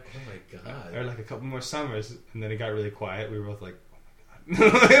backyard. Oh my God. Or like a couple more summers. And then it got really quiet. We were both like, oh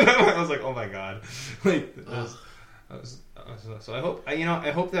my God. I was like, oh my God. So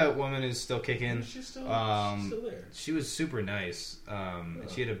I hope that woman is still kicking. She's still there. She was super nice.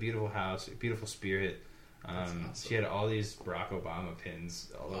 She had a beautiful house, a beautiful spirit. Awesome. She had all these Barack Obama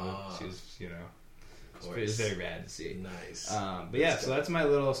pins all over. She was, it was very rad to see. Nice. But yeah, so that's my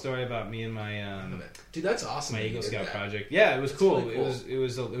little story about me and my dude, that's awesome. My Eagle Scout project. Yeah, it was cool. Really cool. It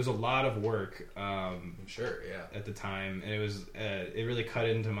was a lot of work. I'm sure, yeah. At the time, and it really cut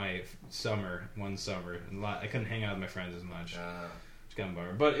into my one summer. I couldn't hang out with my friends as much. It's kind of a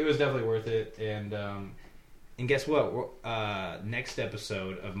bummer, but it was definitely worth it. And guess what? Next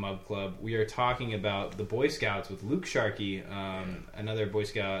episode of Mub Club, we are talking about the Boy Scouts with Luke Sharkey, another Boy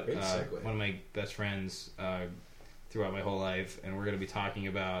Scout, one of my best friends throughout my whole life, and we're going to be talking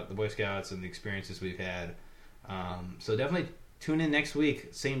about the Boy Scouts and the experiences we've had. So definitely tune in next week,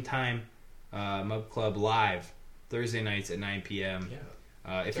 same time, Mub Club live, Thursday nights at 9 p.m.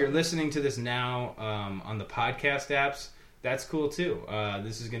 Yeah. If you're listening to this now on the podcast apps, that's cool too.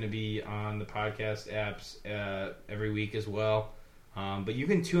 This is going to be on the podcast apps every week as well. But you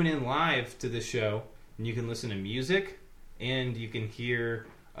can tune in live to this show, and you can listen to music, and you can hear,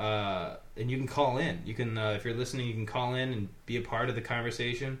 and you can call in. You can, if you're listening, you can call in and be a part of the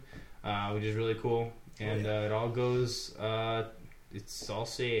conversation, which is really cool. And it all goes, it's all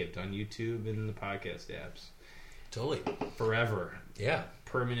saved on YouTube and the podcast apps. Totally. Forever. Yeah.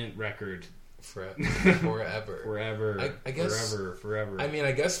 Permanent record. Forever. Forever. I guess. Forever. I mean,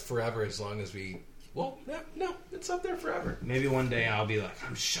 I guess forever as long as we... Well, no, it's up there forever. Maybe one day I'll be like,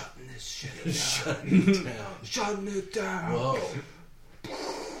 I'm shutting this shit down. Shutting it down. Whoa.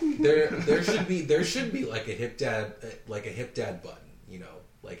 There should be like a hip dad button,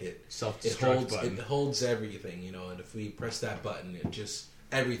 like it holds everything, and if we press that button,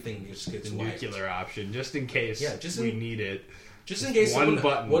 everything just gets wiped. Nuclear option, just in case we need it. Just in case button.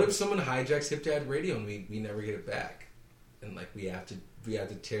 What if someone hijacks Hip Dad Radio and we never get it back, and like we have to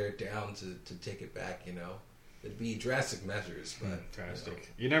tear it down to take it back? It'd be drastic measures, but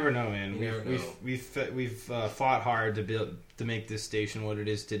drastic. You never know, man. We've fought hard to make this station what it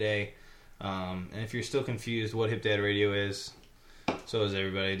is today. And if you're still confused what Hip Dad Radio is, so is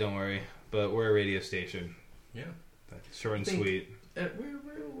everybody. Don't worry, but we're a radio station. Yeah, short and sweet. We're a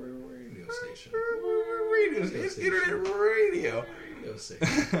radio station. It's internet radio.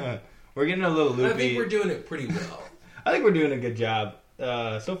 We're getting a little loopy. I think we're doing it pretty well. I think we're doing a good job.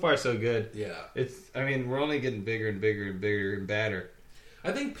 So far, so good. Yeah. We're only getting bigger and bigger and bigger and badder.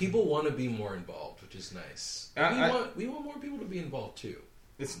 I think people want to be more involved, which is nice. We want more people to be involved too.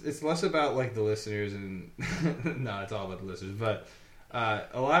 It's less about like the listeners and no, it's all about the listeners. But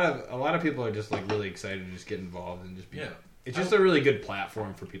a lot of people are just like really excited to just get involved and just be. Yeah. It's just a really good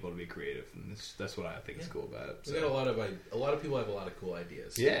platform for people to be creative, and that's what I think is cool about it. So. We got a lot of people have a lot of cool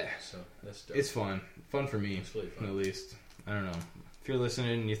ideas. Yeah, so that's dope. It's fun for me. It's really fun, at least. I don't know if you're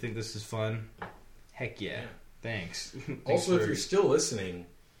listening and you think this is fun. Heck yeah. Thanks. Also, if you're still listening,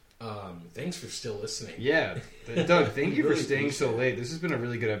 thanks for still listening. Yeah, Doug, thank you really for staying so late. This has been a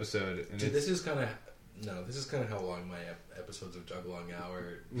really good episode. And Dude, this is kind of how long my episodes of Jug Long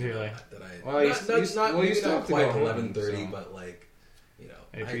Hour. Really? That I. Well, you still not have to quite go 11:30, but like,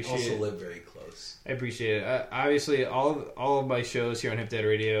 I also live very close. I appreciate it. Obviously, all of my shows here on Hip Dad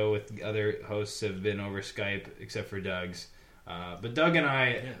Radio with other hosts have been over Skype, except for Doug's. But Doug and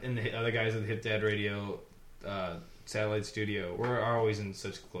I and the other guys at the Hip Dad Radio satellite studio, we're always in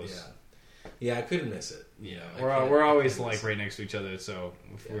such close. Yeah, I couldn't miss it. Yeah, we're always like right next to each other. So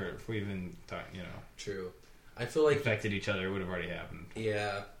if we even talk, true. I feel like affected each other, it would have already happened.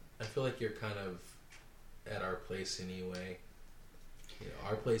 Yeah, I feel like you're kind of at our place anyway.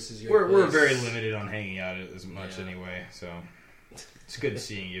 Our place is your place. We're very limited on hanging out as much anyway. So It's good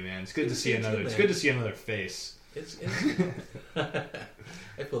seeing you, man. It's good to see another. It's good to see another face. It's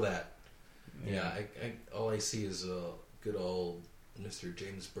I feel that. Yeah, all I see is a good old Mr.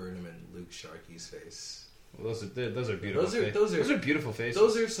 James Burnham and Luke Sharkey's face. Well, those are beautiful. Those are beautiful faces.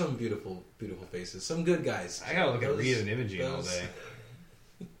 Those are some beautiful faces. Some good guys. I gotta look at Reed and Imogene all day.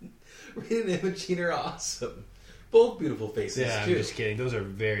 Reed and Imogene are awesome. Both beautiful faces. Yeah, too. I'm just kidding. Those are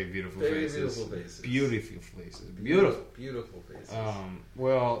very beautiful faces. Beautiful faces. Beautiful faces. Beautiful faces.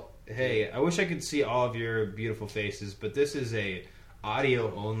 Well, hey, I wish I could see all of your beautiful faces, but this is a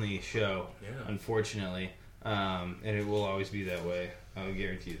audio only show, unfortunately, and it will always be that way. I'll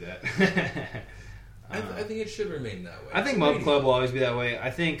guarantee you that. I think it should remain that way. I think Mub Club will always be that way.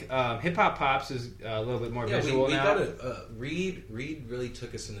 I think Hip Hop Pops is a little bit more visual we now. Reed really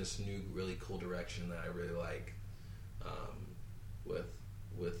took us in this new, really cool direction that I really like,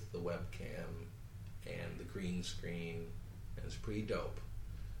 with the webcam and the green screen, and it's pretty dope.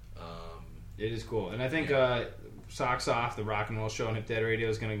 It is cool, and I think Socks Off, the rock and roll show on Hip Dad Radio,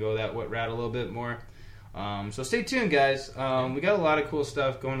 is going to go that route a little bit more. So stay tuned, guys. We got a lot of cool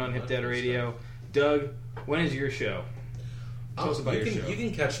stuff going on Hip Dad Radio. Doug, when is your show? Tell us about your show. You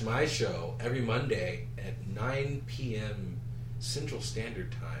can catch my show every Monday at 9 p.m. Central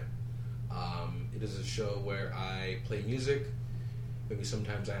Standard Time. It is a show where I play music. Maybe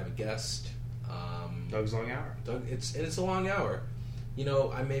sometimes I have a guest. Doug's Long Hour. It's a long hour.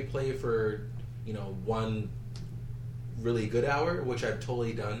 I may play for one really good hour, which I've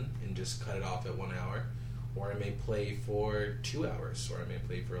totally done, and just cut it off at 1 hour, or I may play for 2 hours, or I may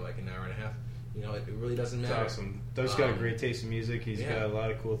play for like an hour and a half. It really doesn't matter. It's awesome. Doug's got a great taste in music. He's got a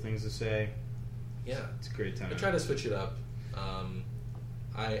lot of cool things to say. Yeah, it's a great time. I try to switch it up.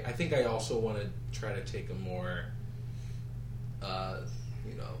 I think I also want to try to take a more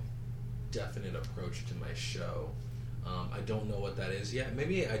definite approach to my show. I don't know what that is yet.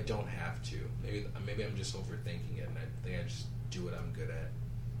 Maybe I don't have to. Maybe I'm just overthinking it, and I think I just do what I'm good at,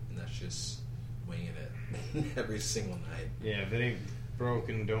 and that's just winging it every single night. Yeah, if it ain't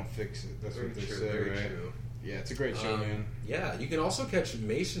broken, don't fix it. That's what they say, very right? True. Yeah, it's a great show, man. Yeah, you can also catch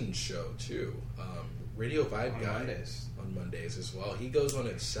Mason's show too. Radio Vibe on Guy Mondays. On Mondays as well. He goes on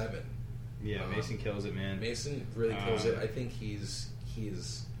at 7. Yeah, Mason kills it, man. Mason really kills it. I think he is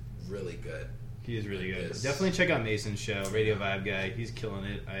really good. He is really good. Definitely check out Mason's show, Radio Vibe Guy. He's killing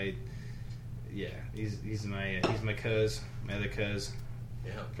it. He's my cuz, my other cuz.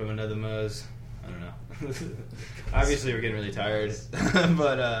 Yeah. From another Muzz. I don't know. Obviously, we're getting really tired,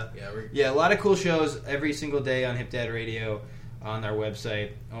 but a lot of cool shows every single day on Hip Dad Radio, on our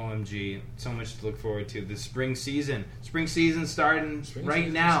website. OMG, so much to look forward to. The spring season starting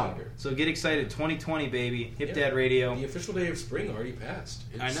right now. So get excited, 2020, baby. Hip Dad Radio. The official day of spring already passed.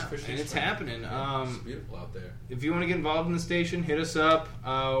 I know, and it's happening. It's beautiful out there. If you want to get involved in the station, hit us up.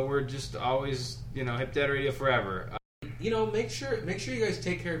 We're just always, Hip Dad Radio forever. Make sure you guys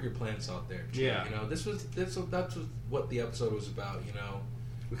take care of your plants out there. Too. Yeah. That's what the episode was about.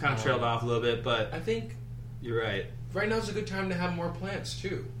 We kind of trailed off a little bit, but I think you're right. Right now is a good time to have more plants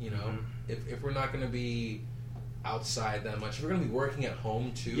too. If we're not going to be outside that much, if we're going to be working at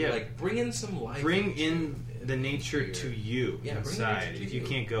home too. Yeah. Like bring in some life. Bring in the nature to you inside. If you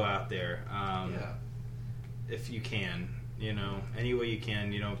can't go out there, if you can. Any way you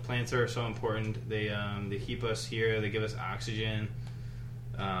can. Plants are so important. They keep us here. They give us oxygen.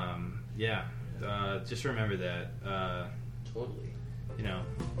 Just remember that. Totally.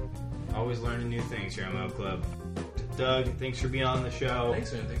 Always learning new things here on Mub Club. Doug, thanks for being on the show.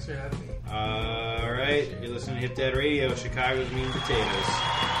 Thanks, man. Thanks for having me. All right, you're listening to Hip Dad Radio, Chicago's Meat and Potatoes.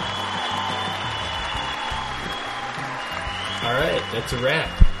 All right, that's a wrap.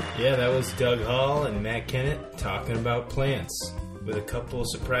 Yeah, that was Doug Hall and Matt Kennett talking about plants with a couple of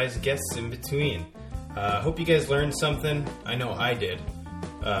surprise guests in between. Hope you guys learned something. I know I did.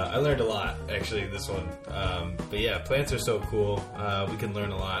 I learned a lot, actually, this one. But yeah, plants are so cool. We can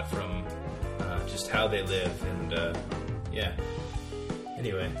learn a lot from just how they live. And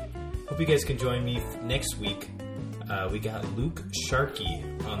anyway, hope you guys can join me next week. We got Luke Sharkey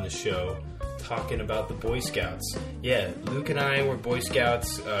on the show talking about the Boy Scouts. Yeah, Luke and I were Boy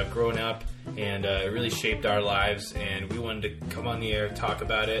Scouts growing up, and it really shaped our lives, and we wanted to come on the air, talk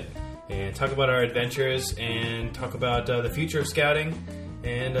about it, and talk about our adventures, and talk about the future of scouting,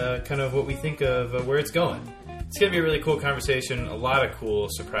 and kind of what we think of where it's going. It's going to be a really cool conversation, a lot of cool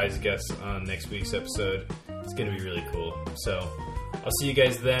surprise guests on next week's episode. It's going to be really cool. So I'll see you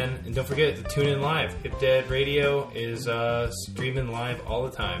guys then, and don't forget to tune in live. Hip Dad Radio is streaming live all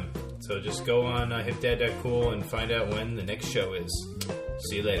the time. So just go on hipdad.cool and find out when the next show is.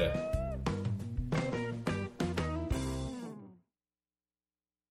 See you later.